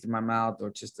sour taste in my mouth, or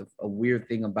just a weird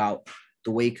thing about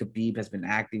the way Khabib has been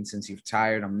acting since he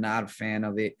retired. I'm not a fan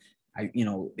of it.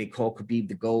 They call Khabib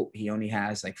the GOAT. He only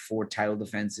has like 4 title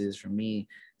defenses. For me,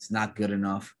 it's not good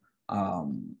enough.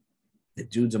 The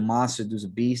dude's a monster. Dude's a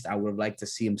beast. I would have liked to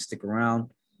see him stick around.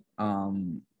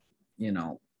 You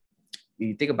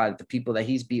think about it, the people that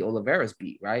he's beat, Oliveira's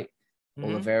beat, right? Mm-hmm.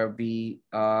 Oliveira beat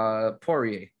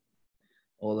Poirier.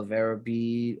 Oliveira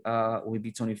beat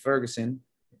Tony Ferguson.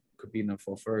 Could be enough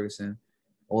for Ferguson.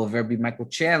 Oliveira beat Michael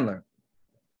Chandler.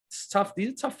 It's tough. These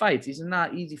are tough fights. These are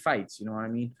not easy fights. You know what I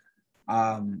mean?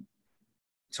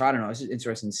 So I don't know. It's just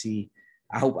interesting to see.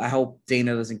 I hope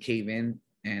Dana doesn't cave in,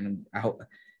 and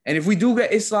if we do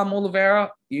get Islam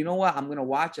Oliveira, you know what? I'm gonna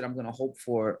watch it. I'm gonna hope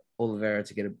for Oliveira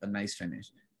to get a nice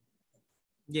finish.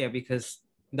 Yeah, because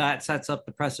that sets up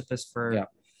the precipice for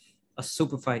a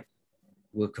super fight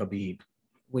with Khabib,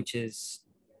 which is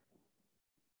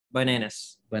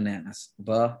bananas.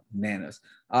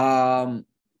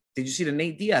 Did you see the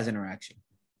Nate Diaz interaction?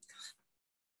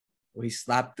 Where he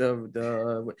slapped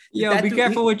the Yo, be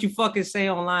careful what you fucking say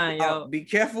online, yo. Be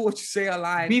careful what you say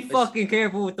online. Be fucking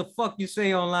careful what the fuck you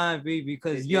say online, B,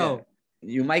 because yo,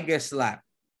 you might get slapped.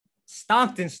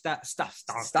 Stockton slap.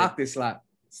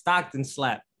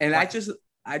 And I just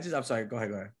I'm sorry, go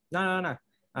ahead. No.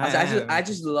 I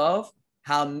just love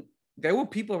how there were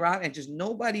people around and just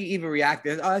nobody even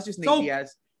reacted. Oh, it's just Nate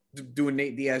Diaz doing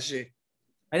Nate Diaz shit.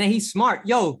 And then he's smart.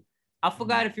 Yo, I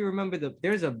forgot if you remember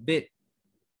there's a bit.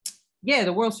 Yeah,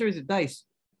 the World Series of Dice.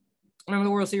 Remember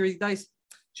the World Series of Dice?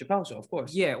 Chappelle Show, of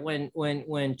course. Yeah, when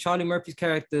Charlie Murphy's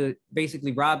character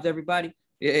basically robs everybody.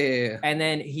 Yeah. And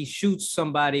then he shoots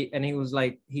somebody, and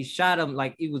he shot him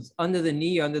like he was under the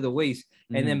knee, under the waist.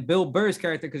 Mm-hmm. And then Bill Burr's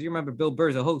character, because you remember Bill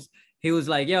Burr's a host, he was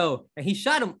like, yo, and he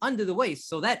shot him under the waist.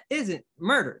 So that isn't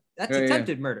murder. That's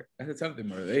attempted murder. That's attempted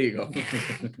murder. There you go.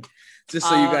 Just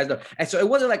so you guys know. And so it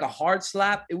wasn't like a hard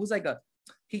slap. It was like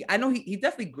I know he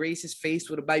definitely grazed his face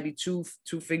with maybe two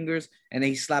fingers, and then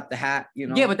he slapped the hat,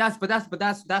 Yeah, but that's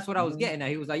what I was getting at.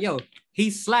 He was like, yo, he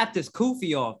slapped his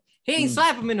kufi off. He ain't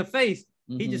slap him in the face.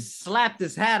 He just slapped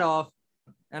his hat off,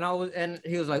 and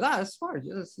he was like, that's smart.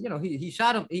 Just, he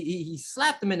shot him. He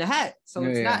slapped him in the hat. So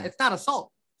it's not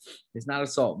assault. It's not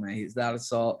assault, man. It's not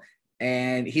assault,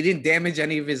 and he didn't damage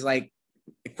any of his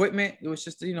equipment. It was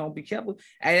just be careful.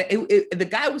 And the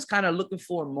guy was kind of looking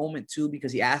for a moment too,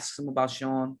 because he asks him about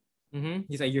Sean. Mm-hmm.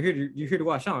 He's like, you're here to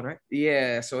watch Sean, right?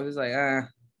 Yeah. So he's like,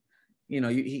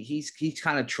 he's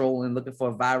kind of trolling, looking for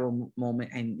a viral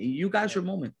moment, and you got your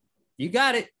moment. You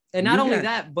got it. And not only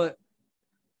that, but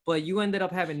but you ended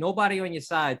up having nobody on your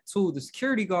side. Two, the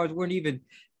security guards weren't even.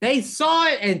 They saw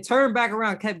it and turned back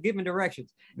around, kept giving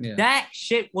directions. Yeah. That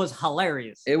shit was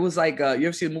hilarious. It was like you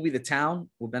ever see the movie The Town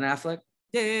with Ben Affleck?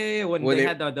 Yeah. When they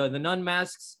had the nun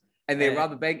masks. And they rob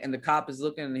the bank, and the cop is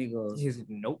looking, and he goes, he's like,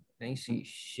 nope, I ain't see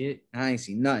shit. I ain't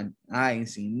see nothing.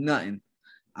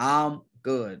 I'm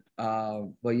good.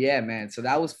 But yeah, man. So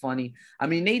that was funny. I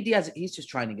mean, Nate Diaz, he's just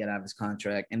trying to get out of his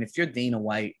contract. And if you're Dana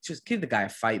White, just give the guy a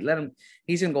fight. Let him.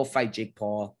 He's gonna go fight Jake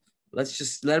Paul. Let's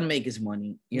just let him make his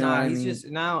money. You know what I mean? Just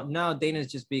now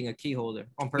Dana's just being a key holder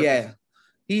on purpose. Yeah,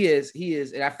 he is.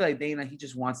 And I feel like Dana, he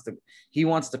wants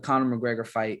the Conor McGregor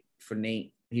fight for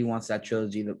Nate. He wants that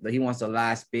trilogy. He wants the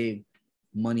last big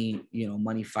money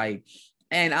fight.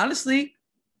 And honestly,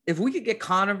 if we could get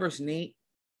Conor versus Nate,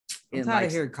 I'm tired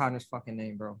of hearing Conor's fucking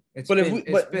name, bro. It's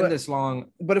been this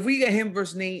long. But if we get him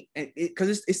versus Nate,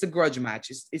 because it's the grudge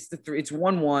match, it's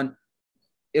 1-1.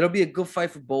 It'll be a good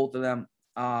fight for both of them.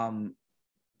 And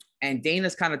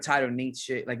Dana's kind of tired of Nate's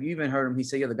shit. Like, you even heard him. He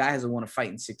said, "Yo, the guy hasn't won a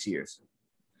fight in 6 years.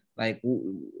 Like,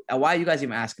 why are you guys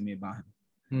even asking me about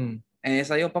him?" And it's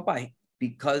like, "Yo, Papa."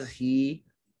 Because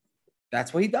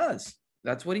that's what he does.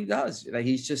 That's what he does. Like,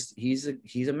 he's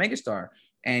a megastar.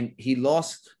 And he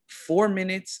lost 4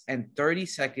 minutes and 30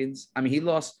 seconds. I mean, he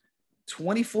lost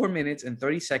 24 minutes and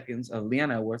 30 seconds of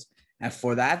Leon Edwards. And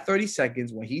for that 30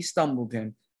 seconds, when he stumbled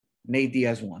him, Nate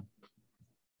Diaz won.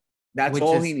 That's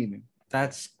all he needed.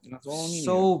 That's all he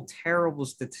needed. Terrible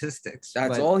statistics.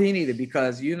 That's all he needed,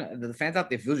 because the fans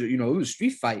out there feel it was a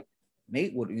street fight.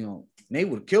 Nate would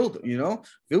have killed him, If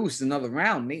it was another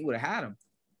round, Nate would have had him.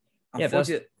 Yeah, that's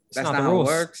not how it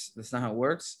works. That's not how it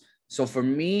works. So for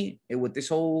me, with this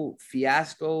whole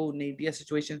fiasco Nate Diaz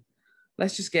situation,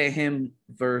 let's just get him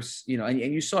versus, and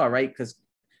you saw it, right? Because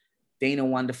Dana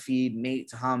wanted to feed Nate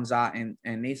to Hamza, and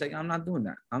Nate's like, "I'm not doing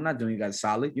that. I'm not doing you guys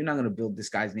solid. You're not going to build this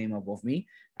guy's name up off me.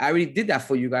 I already did that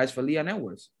for you guys for Leon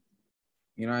Edwards.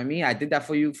 You know what I mean? I did that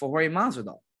for you for Jorge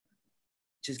Masvidal.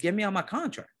 Just get me on my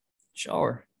contract."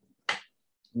 Sure.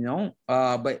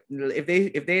 But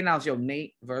if they announce,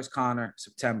 Nate versus Conor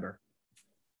September,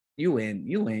 you win,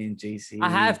 JC. I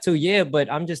have to, yeah, but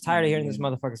I'm just tired of hearing this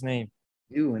motherfucker's name.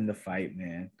 You win the fight,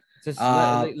 man. Just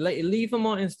leave him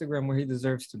on Instagram where he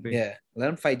deserves to be. Yeah, let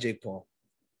him fight Jake Paul.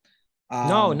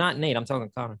 No, not Nate. I'm talking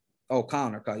Conor. Oh,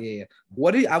 Conor. Yeah.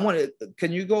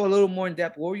 Can you go a little more in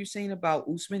depth? What were you saying about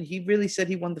Usman? He really said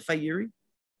he wanted to fight Yuri?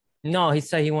 No, he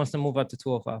said he wants to move up to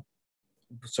 205.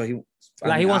 So he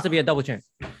wants to be a double champ.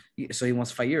 So he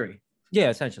wants to fight Yuri. Yeah,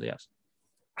 essentially, yes.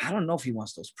 I don't know if he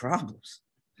wants those problems.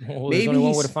 Well, maybe only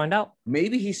one way to find out.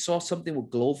 Maybe he saw something with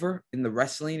Glover in the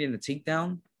wrestling and the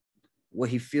takedown, where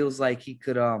he feels like he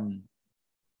could kind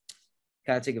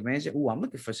of take advantage of. I'm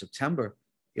looking for September.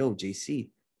 Yo, JC,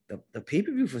 the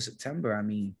pay-per-view for September. I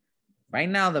mean, right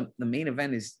now the main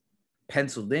event is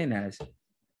penciled in as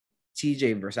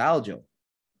TJ versus Aljo.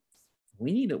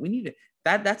 We need it.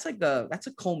 That's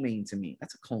a co-main to me.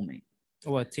 That's a co-main.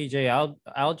 What, TJ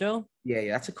Aljo?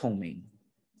 Yeah, that's a co-main.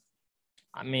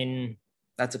 I mean,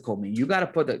 that's a co-main. You gotta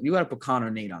put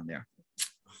Conor Nate on there.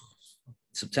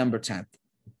 September 10th.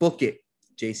 Book it,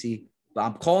 JC.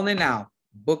 I'm calling it now.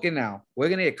 Book it now. We're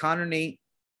gonna get Conor Nate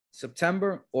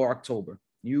September or October.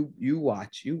 You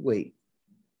watch. You wait.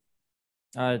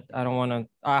 I don't want to.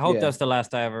 I hope that's the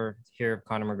last I ever hear of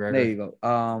Conor McGregor. There you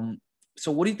go.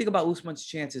 So what do you think about Usman's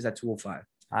chances at 205?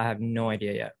 I have no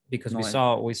idea yet, because we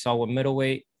saw what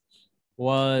middleweight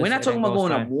was. We're not talking about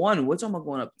going up 1. We're talking about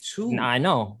going up 2. I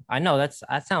know.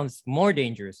 That sounds more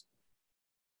dangerous.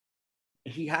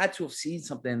 He had to have seen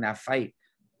something in that fight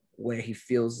where he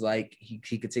feels like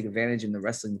he could take advantage in the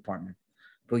wrestling department.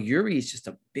 But Yuri is just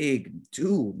a big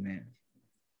dude, man.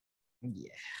 Yeah.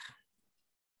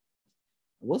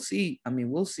 We'll see. I mean,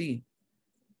 we'll see.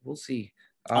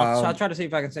 I'll try to see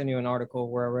if I can send you an article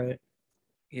where I read it.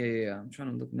 Yeah. I'm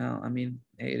trying to look now. I mean,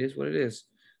 hey, it is what it is.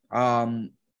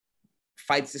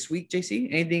 Fights this week, JC?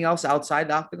 Anything else outside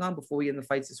the octagon before we get in the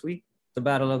fights this week? The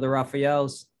Battle of the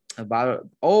Raphaels. You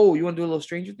want to do a little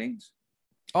Stranger Things?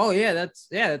 Oh yeah, that's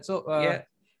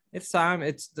it's time.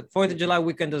 It's the 4th of July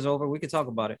weekend is over. We can talk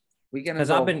about it. Because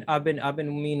I've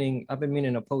been meaning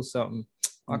to post something.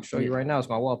 I'll show you right now. It's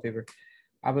my wallpaper.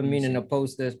 I've been meaning to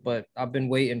post this, but I've been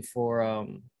waiting for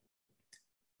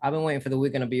the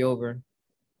weekend to be over.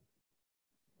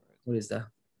 What is that?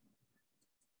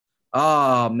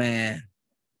 Oh man.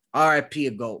 R.I.P.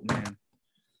 a GOAT, man.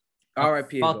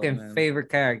 R.I.P. a fucking GOAT, man. Favorite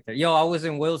character. Yo, I was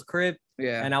in Will's crib.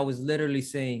 Yeah. And I was literally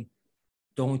saying,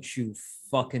 don't you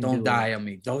fucking don't die on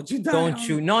me. Don't you die Don't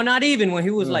you? No, not even when he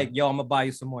was like, yo, I'm gonna buy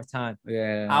you some more time.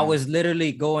 Yeah. I was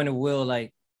literally going to Will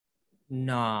like,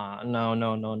 Nah, no.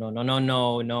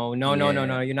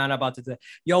 You're not about to do that.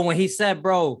 Yo, when he said,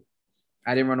 bro,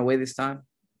 I didn't run away this time.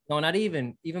 No, not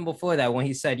even before that, when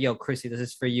he said, yo, Chrissy, this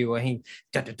is for you. And he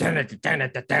I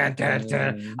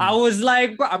was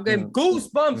like, bro, I'm getting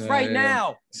goosebumps right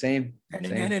now. Same.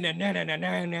 Concert.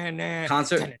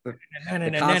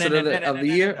 The concert of the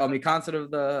year. I mean, concert of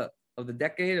the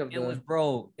decade.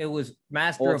 It was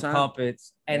Master of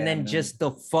Puppets. And then just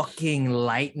the fucking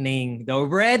lightning, the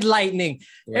red lightning.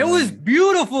 It was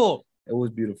beautiful. It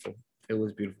was beautiful.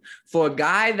 For a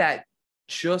guy that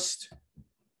just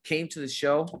came to the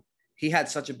show, he had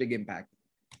such a big impact.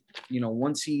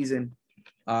 One season.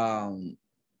 Not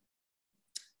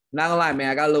gonna lie, man,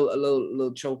 I got a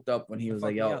little choked up when he was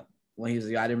like, yo, I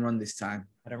didn't run this time.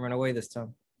 I didn't run away this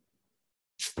time.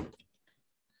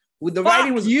 With the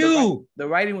writing was the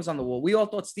writing was on the wall. We all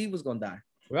thought Steve was gonna die.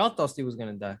 We all thought Steve was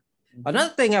gonna die.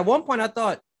 Another thing, at one point I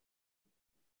thought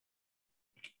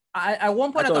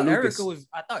Erica was.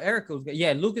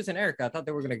 Yeah, Lucas and Erica. I thought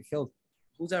they were gonna get killed.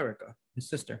 Who's Erica? His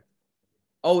sister.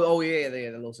 Oh yeah, the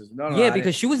little sister. No, yeah,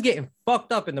 because she was getting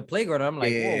fucked up in the playground. I'm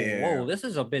like, whoa, this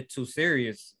is a bit too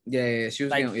serious. Yeah, she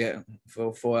was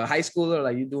for a high schooler,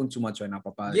 like, you're doing too much right now,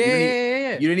 Papa.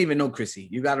 Yeah. You didn't even know Chrissy.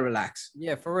 You gotta relax.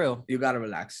 Yeah, for real. You gotta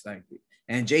relax. Like,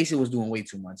 and Jason was doing way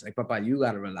too much. Like, Papa, you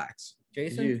gotta relax.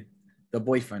 Jason, the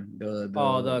boyfriend,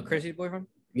 the Chrissy's boyfriend.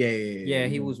 Yeah,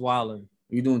 he was wilding.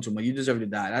 You're doing too much. You deserve to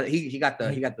die. He got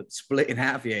the split in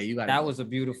half. Yeah, you got that. Was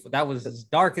that was as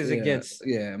dark as it gets.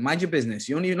 Yeah, mind your business.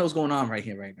 You don't even know what's going on right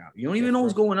here, right now. You don't even know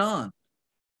what's going on.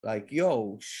 Like,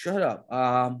 yo, shut up.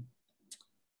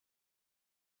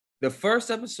 The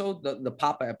first episode, the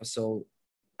Papa episode,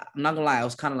 I'm not gonna lie, I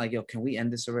was kind of like, yo, can we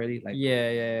end this already? Like,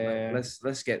 yeah.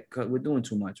 Let's get, cause we're doing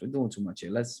too much. We're doing too much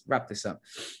here. Let's wrap this up.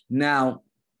 Now,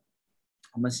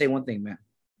 I'm gonna say one thing, man.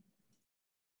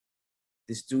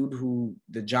 This dude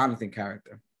the Jonathan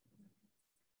character,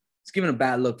 it's giving a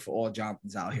bad look for all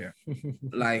Jonathans out here.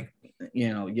 Like,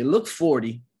 you look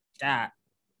 40. Yeah.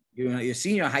 You're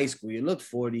senior high school. You look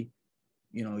 40.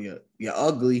 You're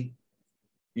ugly.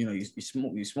 You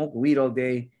smoke weed all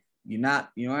day. You're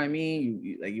not. You know what I mean?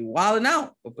 You wilding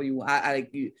out. But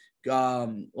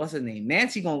what's her name?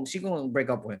 Nancy she gonna break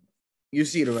up with him. You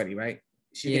see it already, right?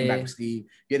 She's getting back with Steve.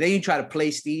 Yeah. Then you try to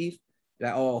play Steve.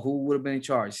 Like, oh, who would have been in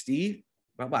charge? Steve.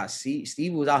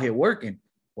 Steve was out here working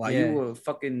while you were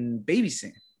fucking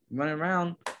babysitting, running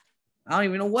around. I don't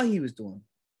even know what he was doing.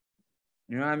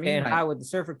 You know what I mean? And high with the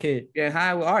Surfer Kid. Yeah,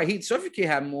 high. All right, Surfer Kid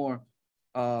had more.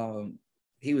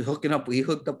 He was hooked up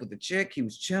with the chick. He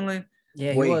was chilling.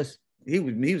 Yeah, he was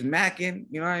macking.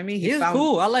 You know what I mean? He was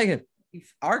cool. I like him.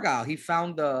 Argyle. He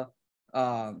found the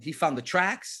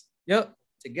tracks. Yep.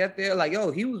 To get there, like, yo,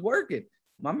 he was working.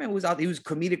 My man was out. He was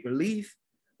comedic relief.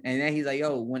 And then he's like,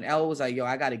 yo, when Elle was like, yo,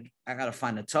 I gotta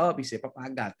find a tub. He said, Papa, I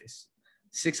got this.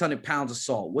 600 pounds of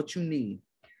salt. What you need?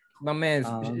 My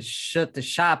man shut the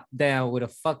shop down with a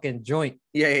fucking joint.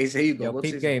 Yeah, he said, here you go. Yo,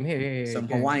 peep game. Here. Some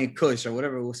Hawaiian Kush or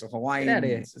whatever it was. Some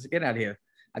Hawaiian. Get out of here.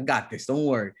 I got this. Don't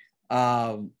worry.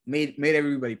 Made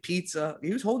everybody pizza.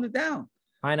 He was holding it down.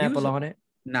 Pineapple on it.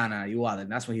 Nah, you wildin'.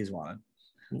 That's what he's wildin'.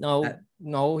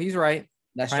 No, he's right.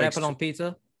 Pineapple on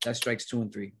pizza. That strikes 2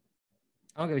 and 3.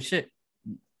 I don't give a shit.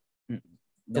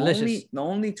 The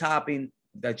only topping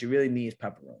that you really need is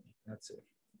pepperoni. That's it.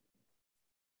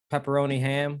 Pepperoni,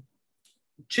 ham.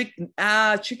 Chicken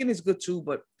is good too,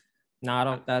 but I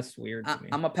don't. That's weird to me.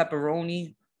 I'm a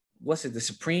pepperoni. What's it? The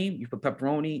Supreme. You put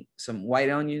pepperoni, some white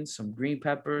onions, some green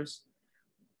peppers.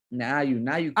 Now you.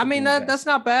 I mean that's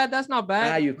not bad. That's not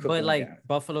bad. Now you but like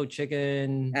buffalo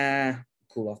chicken.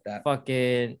 Cool off that.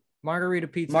 Fucking margarita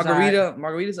pizza.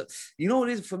 Margarita's. You know what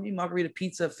it is for me? Margarita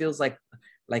pizza feels like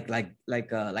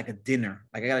a dinner.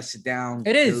 Like I gotta sit down.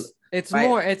 It is. It's right?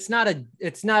 More. It's not a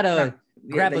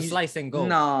grab a slice and go.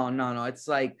 No. It's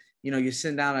like, you're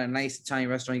sitting down at a nice Italian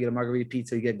restaurant. You get a margarita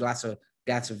pizza. You get a glass of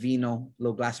vino, a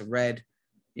little glass of red.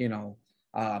 You're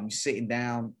sitting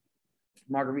down.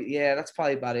 Margarita. Yeah, that's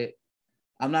probably about it.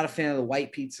 I'm not a fan of the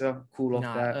white pizza. Cool off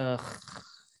that.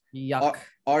 Yuck.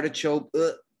 Artichoke.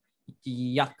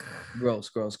 Yuck. Gross.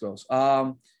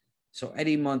 So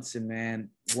Eddie Munson, man,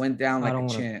 went down like a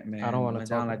champ, man. I don't want to went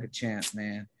down like a champ,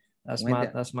 man.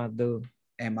 That's my dude.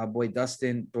 And my boy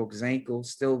Dustin broke his ankle.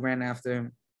 Still ran after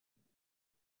him.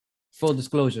 Full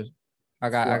disclosure, I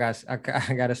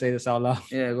gotta say this out loud.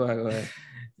 Yeah, go ahead.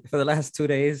 For the last 2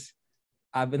 days,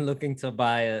 I've been looking to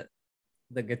buy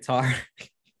the guitar.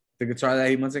 The guitar that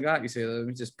Eddie Munson got. You say, let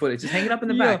me just put it, just hang it up in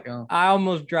the back. Yo. I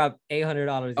almost dropped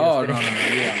 $800. Oh no,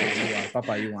 yeah,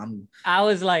 Papa, you want? I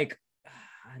was like,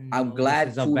 I'm glad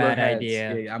this is a bad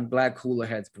idea. Yeah, I'm glad cooler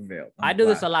heads prevailed. I do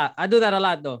this a lot. I do that a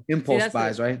lot though. Impulse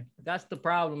buys, right? That's the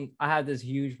problem. I have this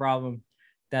huge problem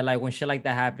that like when shit like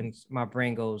that happens, my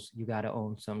brain goes, "You gotta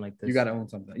own something like this. You gotta own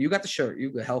something. You got the shirt. You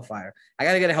got Hellfire. I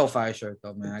gotta get a Hellfire shirt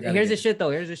though, man. Here's the shit.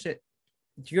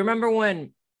 Do you remember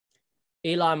when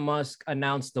Elon Musk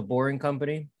announced the Boring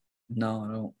Company? No,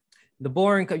 I don't. The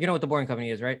Boring, you know what the Boring Company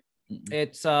is, right? Mm-mm.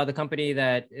 It's the company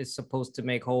that is supposed to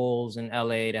make holes in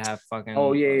LA to have fucking.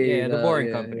 Oh yeah, the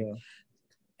Boring Company. Yeah.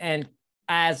 And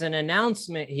as an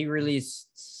announcement, he released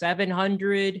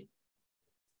 700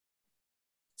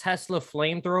 Tesla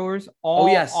flamethrowers, all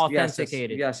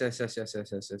authenticated. Yes.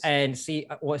 And see,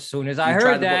 as soon as I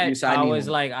heard that, I was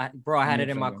like, I had it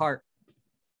in my cart.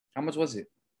 How much was it?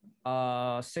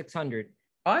 600.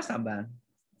 Oh, that's not bad.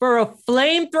 For a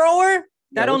flamethrower,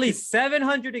 that only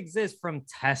 700 exists from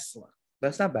Tesla.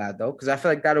 That's not bad though, because I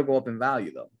feel like that'll go up in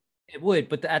value though. It would,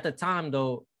 but at the time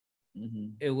though,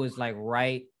 it was like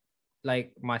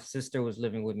like my sister was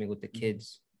living with me with the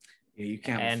kids. Yeah, you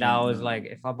can't. And I was like,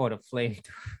 if I bought a flamethrower,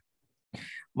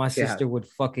 my sister would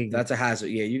fucking. That's a hazard.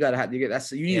 Yeah, you gotta have. You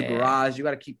need a garage. You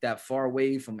gotta keep that far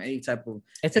away from any type of.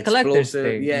 It's a collector's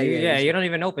thing. Yeah. You don't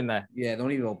even open that. Yeah,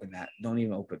 don't even open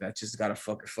that. Just gotta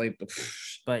fucking flame the.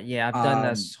 But yeah, I've done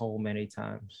that so many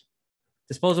times.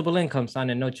 Disposable income, son,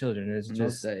 and no children. It's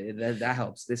just that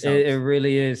helps. This helps. It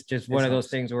really is just one of those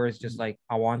things where it's just like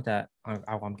I want that.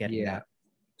 I'm getting that.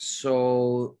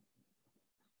 So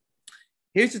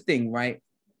here's the thing, right?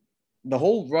 The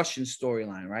whole Russian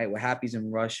storyline, right? What happens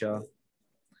in Russia.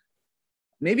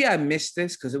 Maybe I missed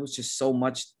this because it was just so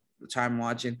much time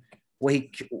watching. What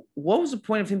was the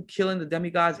point of him killing the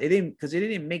demigods? It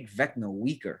didn't make Vecna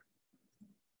weaker.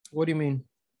 What do you mean?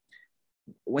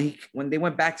 When they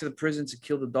went back to the prison to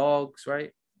kill the dogs,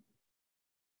 right?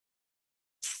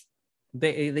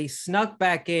 They snuck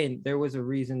back in. There was a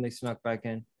reason they snuck back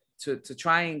in. To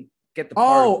try and get the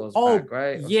particles back,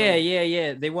 right?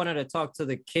 Yeah. They wanted to talk to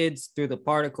the kids through the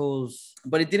particles.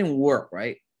 But it didn't work,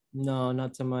 right? No,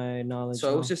 not to my knowledge.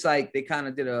 So it was just like they kind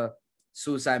of did a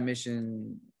suicide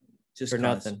mission just for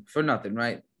nothing. For nothing,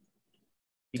 right?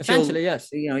 Essentially, yes.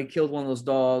 He killed one of those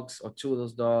dogs or two of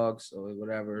those dogs or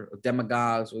whatever, or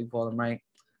demagogues, what you call them, right?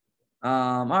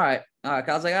 All right. I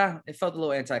was like, it felt a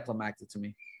little anticlimactic to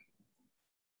me.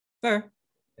 Fair.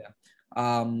 Yeah.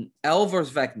 El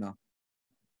versus Vecna.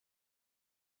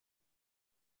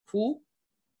 Cool.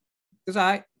 It's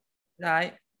all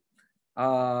right.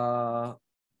 How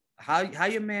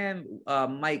your man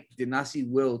Mike did not see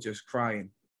Will just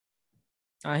crying?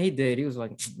 He did. He was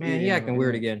like, man, he acting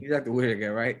weird again. He's acting weird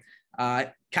again, right?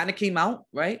 Kind of came out,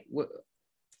 right?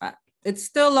 It's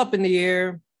still up in the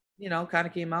air. Kind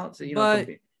of came out. So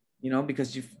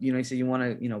because you say you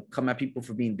want to come at people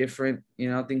for being different,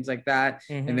 things like that.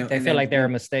 Mm-hmm. And they feel like they're a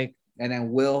mistake. And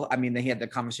then Will, then he had the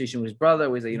conversation with his brother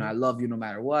where he's like, I love you no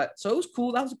matter what. So it was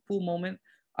cool. That was a cool moment.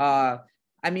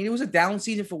 It was a down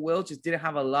season for Will. Just didn't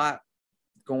have a lot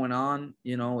going on.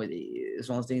 It's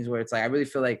one of those things where it's like, I really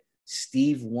feel like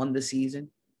Steve won the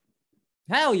season.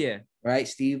 Hell yeah. Right?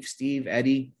 Steve,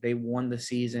 Eddie, they won the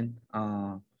season.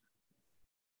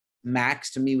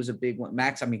 Max to me was a big one.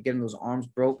 Max, getting those arms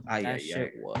broke. That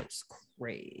shit was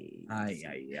crazy.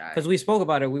 Because we spoke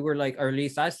about it. We were like, or at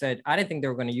least I said, I didn't think they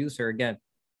were going to use her again.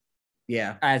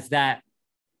 Yeah. As that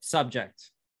subject.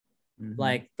 Mm-hmm.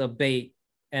 Like the bait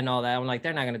and all that. I'm like,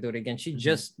 they're not going to do it again. She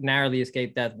just narrowly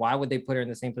escaped death. Why would they put her in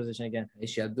the same position again? They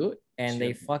should do it. And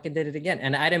they fucking did it again.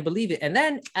 And I didn't believe it. And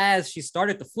then as she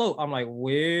started to float, I'm like,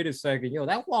 wait a second. Yo,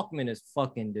 that Walkman is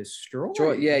fucking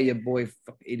destroyed. Yeah, your boy,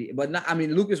 idiot. But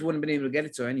Lucas wouldn't have been able to get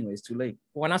it to her anyway. It's too late.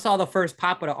 When I saw the first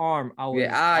pop of the arm, I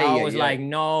was like,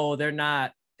 no, they're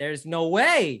not. There's no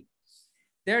way.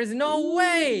 There's no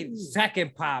way.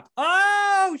 Second pop.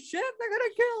 Oh, shit. They're going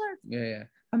to kill her. Yeah.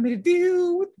 I made a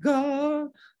deal with God.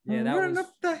 Yeah, that was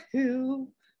up the hill.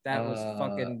 That was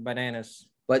fucking bananas.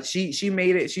 But she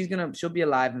made it. She'll be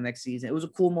alive the next season. It was a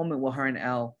cool moment with her and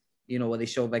Elle, where they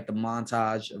showed like the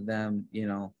montage of them,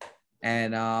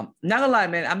 And not gonna lie,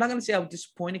 man, I'm not gonna say I was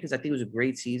disappointed because I think it was a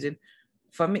great season.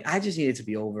 For me, I just need it to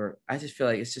be over. I just feel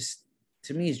like it's just,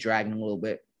 to me, it's dragging a little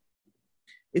bit.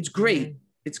 It's great. Mm-hmm.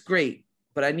 It's great,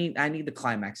 but I need the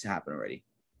climax to happen already.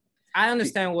 I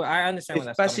understand what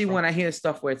especially when I hear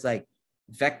stuff where it's like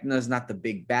Vecna's not the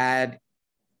big bad.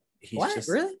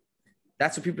 Really?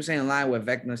 That's what people are saying online, where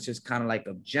Vecna's just kind of like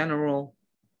a general.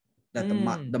 That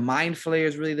the Mind Flayer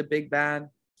is really the big bad.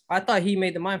 I thought he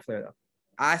made the Mind Flayer though.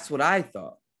 That's what I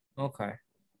thought. Okay.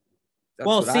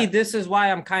 This is why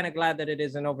I'm kind of glad that it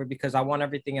isn't over, because I want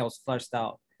everything else fleshed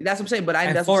out. That's what I'm saying. But I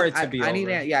need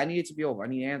it to be over. I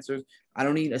need answers. I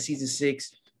don't need a season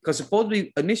 6 because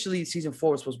supposedly initially season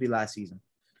 4 was supposed to be last season.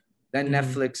 Then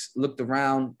Netflix looked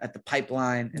around at the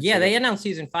pipeline. Yeah, they announced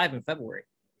season 5 in February.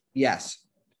 Yes.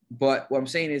 But what I'm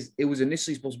saying is it was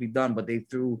initially supposed to be done, but they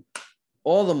threw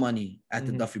all the money at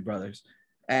the Duffy brothers.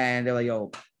 And they're like,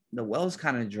 yo, the well's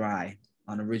kind of dry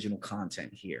on original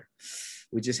content here.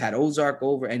 We just had Ozark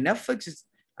over. And Netflix is,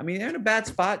 I mean, they're in a bad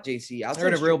spot, JC. They're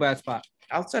in a real bad spot.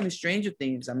 Outside of Stranger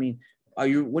Things, I mean,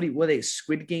 what are they,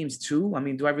 Squid Games 2? I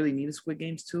mean, do I really need a Squid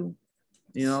Games 2?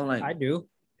 You know, like. I do.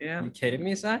 Yeah. Are you kidding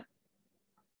me, son?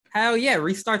 Hell yeah,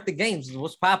 restart the games.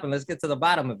 What's popping? Let's get to the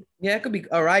bottom of it. Yeah, it could be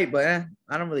all right, but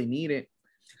I don't really need it.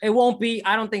 It won't be.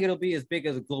 I don't think it'll be as big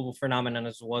as a global phenomenon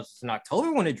as it was in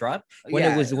October when it dropped.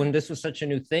 When this was such a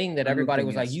new thing that everybody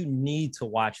was like, you need to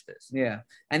watch this. Yeah,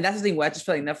 and that's the thing. Where I just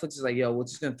feel like Netflix is like, yo, we're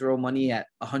just gonna throw money at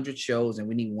 100 shows, and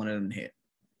we need one of them to hit.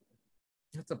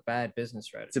 That's a bad business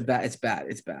strategy. It's bad.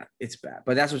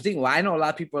 But that's what's thinking. Well, I know a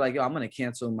lot of people are like, yo, I'm gonna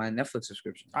cancel my Netflix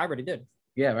subscription. I already did.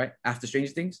 Yeah, right. After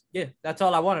Stranger Things. Yeah, that's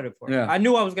all I wanted it for. Yeah. I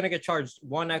knew I was gonna get charged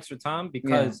one extra time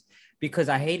because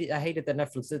I hated that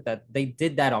Netflix did that. They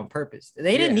did that on purpose.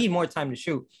 They didn't need more time to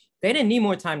shoot. They didn't need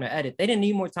more time to edit. They didn't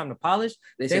need more time to polish.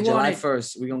 They said July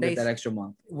 1st, we're gonna get that extra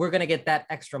month. We're gonna get that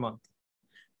extra month.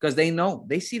 Because they know,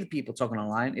 they see the people talking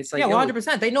online. It's like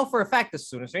 100%. They know for a fact as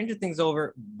soon as Stranger Things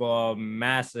over,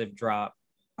 massive drop.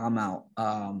 I'm out.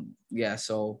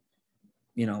 So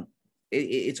you know.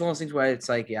 It's one of those things where it's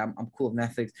like, yeah, I'm cool with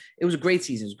Netflix. It was a great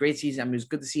season. I mean, it was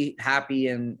good to see Happy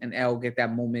and Elle get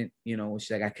that moment, you know,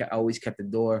 she's like, I always kept the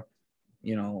door,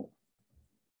 you know,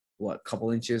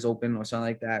 couple inches open or something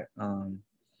like that.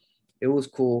 It was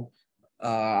cool.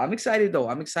 I'm excited though.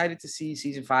 I'm excited to see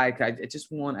season 5. I just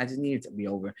need it to be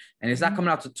over. And it's not coming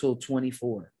out until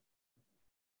 24.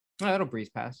 Oh, that'll breeze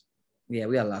past. Yeah,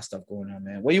 we got a lot of stuff going on,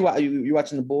 man. What you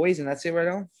watching The Boys and that's it right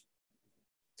now?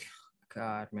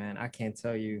 God, man, I can't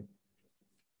tell you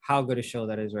how good a show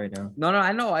that is right now. No,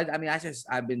 I know. I mean,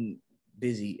 I've been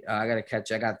busy. I got to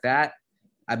catch. I got that.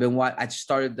 I just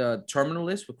started the Terminal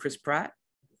List with Chris Pratt.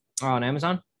 Oh, on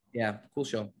Amazon? Yeah, cool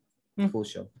show. Cool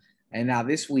show. And now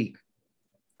this week,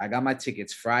 I got my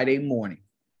tickets Friday morning.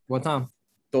 What time?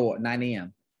 9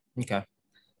 a.m. Okay.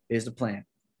 Here's the plan.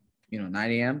 9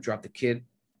 a.m. Drop the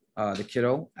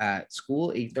kiddo at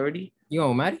school, 8:30. You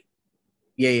on Maddie?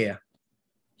 Yeah.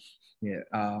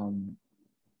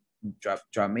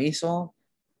 Drop Mason,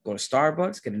 go to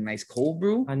Starbucks, get a nice cold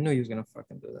brew. I knew you was gonna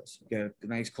fucking do this. Get a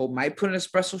nice cold. Might put an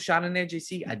espresso shot in there,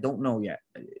 JC. I don't know yet.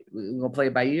 We're gonna play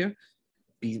it by ear.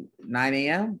 Be 9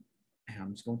 a.m. and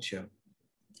I'm just gonna chill.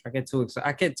 I get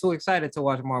too excited to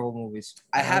watch Marvel movies.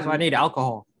 I need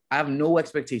alcohol. I have no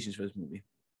expectations for this movie.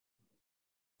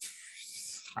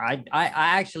 I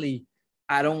actually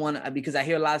don't want to, because I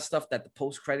hear a lot of stuff that the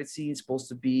post-credit scene is supposed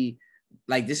to be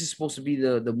like, this is supposed to be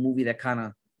the movie that kind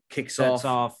of kicks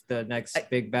off the next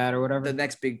big bad or whatever. The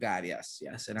next big bad, yes.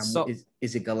 And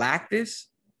is it Galactus?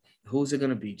 Who's it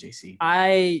gonna be, JC?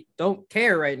 I don't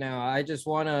care right now. I just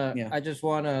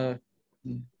wanna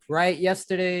right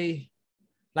yesterday.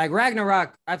 Like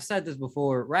Ragnarok, I've said this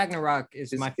before. Ragnarok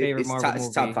is my favorite Marvel movie.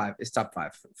 It's top 5. It's top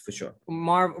 5 for sure.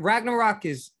 Ragnarok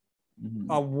is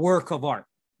a work of art.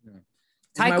 Yeah.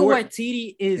 Taika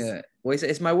Waititi is. Yeah. Well,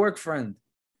 it's my work friend.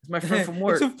 It's my friend from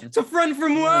work. It's a friend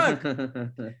from work.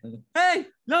 Hey,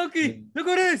 Loki, look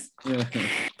at this. Yeah.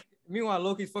 Meanwhile,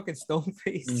 Loki's fucking stone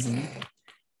face.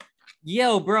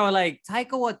 Yo, bro, like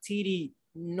Taika Waititi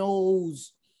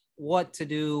knows what to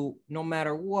do no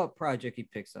matter what project he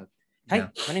picks up. Hey,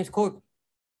 my name's Corp.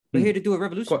 We're here to do a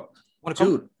revolution.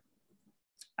 Dude,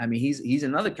 I mean, he's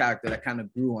another character that kind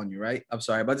of grew on you, right? I'm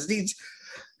sorry about this.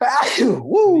 Woo!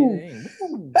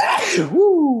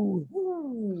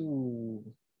 Woo!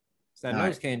 It's that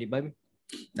nose candy, baby.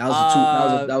 That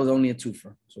was that was only a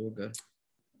twofer, so we're good.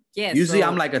 Yeah. Usually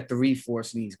I'm like a 3-4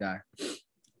 sneeze guy.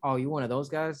 Oh, you one of those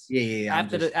guys? Yeah.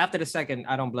 After the second,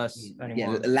 I don't bless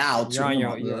anymore. Yeah, loud. You're on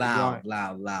your own. Loud.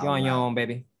 You're on your own,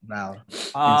 baby. Loud.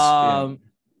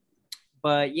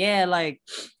 But yeah, like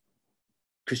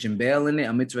Christian Bale in it.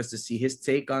 I'm interested to see his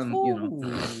take on,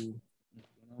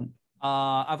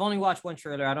 I've only watched one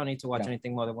trailer. I don't need to watch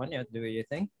anything more than one. Yeah, do your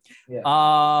thing.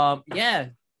 Yeah.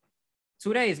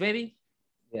 2 days, baby.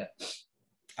 Yeah.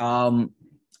 I'm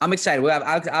excited. We'll have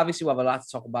a lot to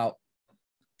talk about.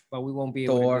 But we won't be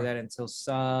able to do that until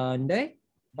Sunday.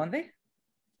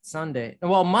 Sunday.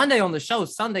 Well, Monday on the show,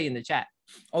 Sunday in the chat.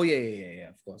 Oh yeah.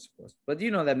 Of course. But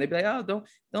you know that they'd be like, oh,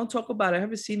 don't talk about it. I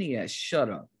haven't seen it yet. Shut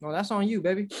up. No, that's on you,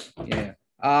 baby. Yeah.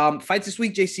 Fights this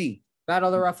week, JC. Battle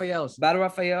of the Raphaels.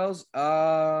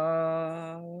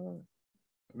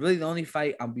 Really the only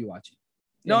fight I'll be watching.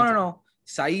 No.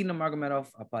 Saeed Nurmagomedov,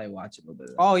 I'll probably watch a little bit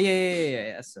of that. Oh,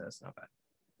 yeah. That's not bad.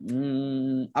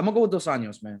 I'm gonna go with Dos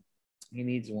Anjos, man. He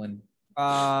needs one.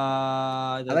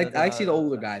 I like to see the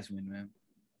older guys win, man.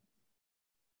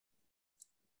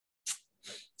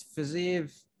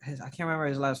 Fiziev, I can't remember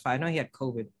his last fight. I know he had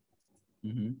COVID.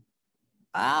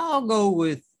 I'll go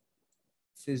with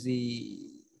Fiziev.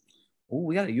 Oh,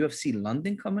 we got a UFC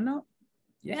London coming up.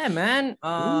 Yeah, man.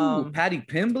 Paddy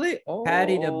Pimblett. Oh,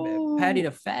 Paddy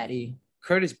the fatty.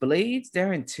 Curtis Blades,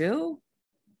 Darren Till.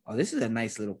 Oh, this is a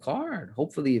nice little card.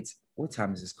 Hopefully it's what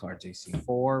time is this card, JC?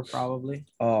 4 probably.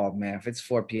 Oh man, if it's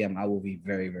 4 p.m., I will be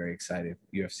very, very excited.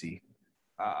 UFC.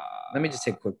 Let me just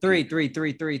take a quick 3.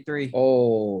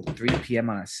 Oh, 3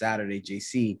 p.m. on a Saturday,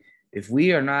 JC. If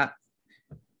we are not,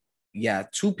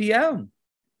 2 p.m.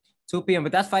 2 p.m.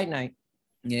 But that's fight night.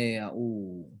 Yeah.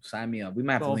 Ooh, sign me up. We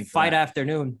might have to link fight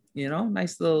afternoon. You know,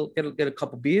 nice little get a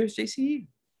couple beers, JC.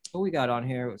 What we got on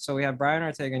here? So we have Brian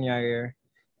Ortega and Yair.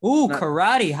 Ooh,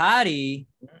 Karate Hottie.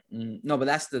 No, but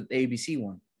that's the ABC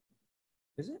one.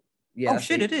 Is it? Yeah. Oh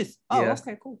shit, it is. Oh, yeah,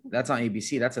 okay, cool. That's on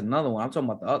ABC. That's another one. I'm talking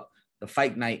about the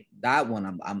fight night. That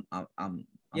one. I'm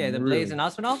the Blaze and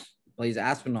Aspinall. Blaze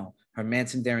Aspinall,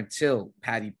 Hermanson, Darren Till,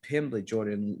 Paddy Pimblett,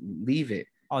 Jordan Leavitt.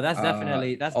 Oh, that's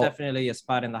definitely a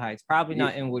spot in the Heights. Probably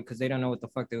not Inwood because they don't know what the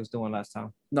fuck they was doing last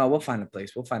time. No, we'll find a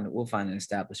place. We'll find an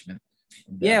establishment.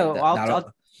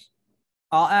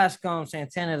 I'll ask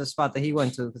Santana the spot that he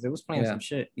went to because it was playing some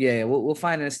shit. Yeah, we'll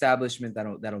find an establishment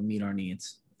that'll meet our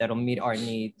needs.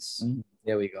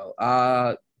 There we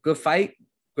go. Good fight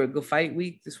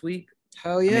week this week.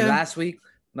 Hell yeah. Last week,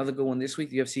 another good one this week.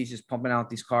 The UFC is just pumping out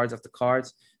these cards after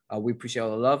cards. We appreciate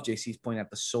all the love. JC's pointing at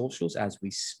the socials as we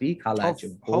speak. Holla at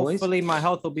your boys. Hopefully my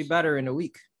health will be better in a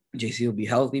week. JC will be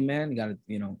healthy, man. You gotta,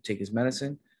 take his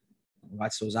medicine.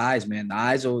 Watch those eyes, man. The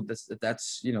eyes are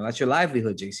that's your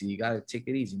livelihood, JC. You gotta take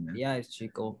it easy, man. Yeah, it's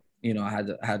Chico. I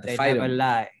had to fight him.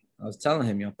 Lie. I was telling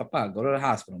him, Papa, go to the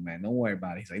hospital, man. Don't worry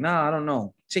about it. He's like, nah, I don't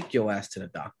know. Take your ass to the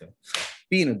doctor.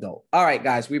 Be an adult. All right,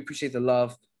 guys. We appreciate the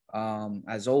love.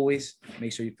 As always,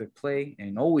 make sure you click play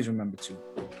and always remember to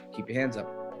keep your hands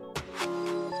up.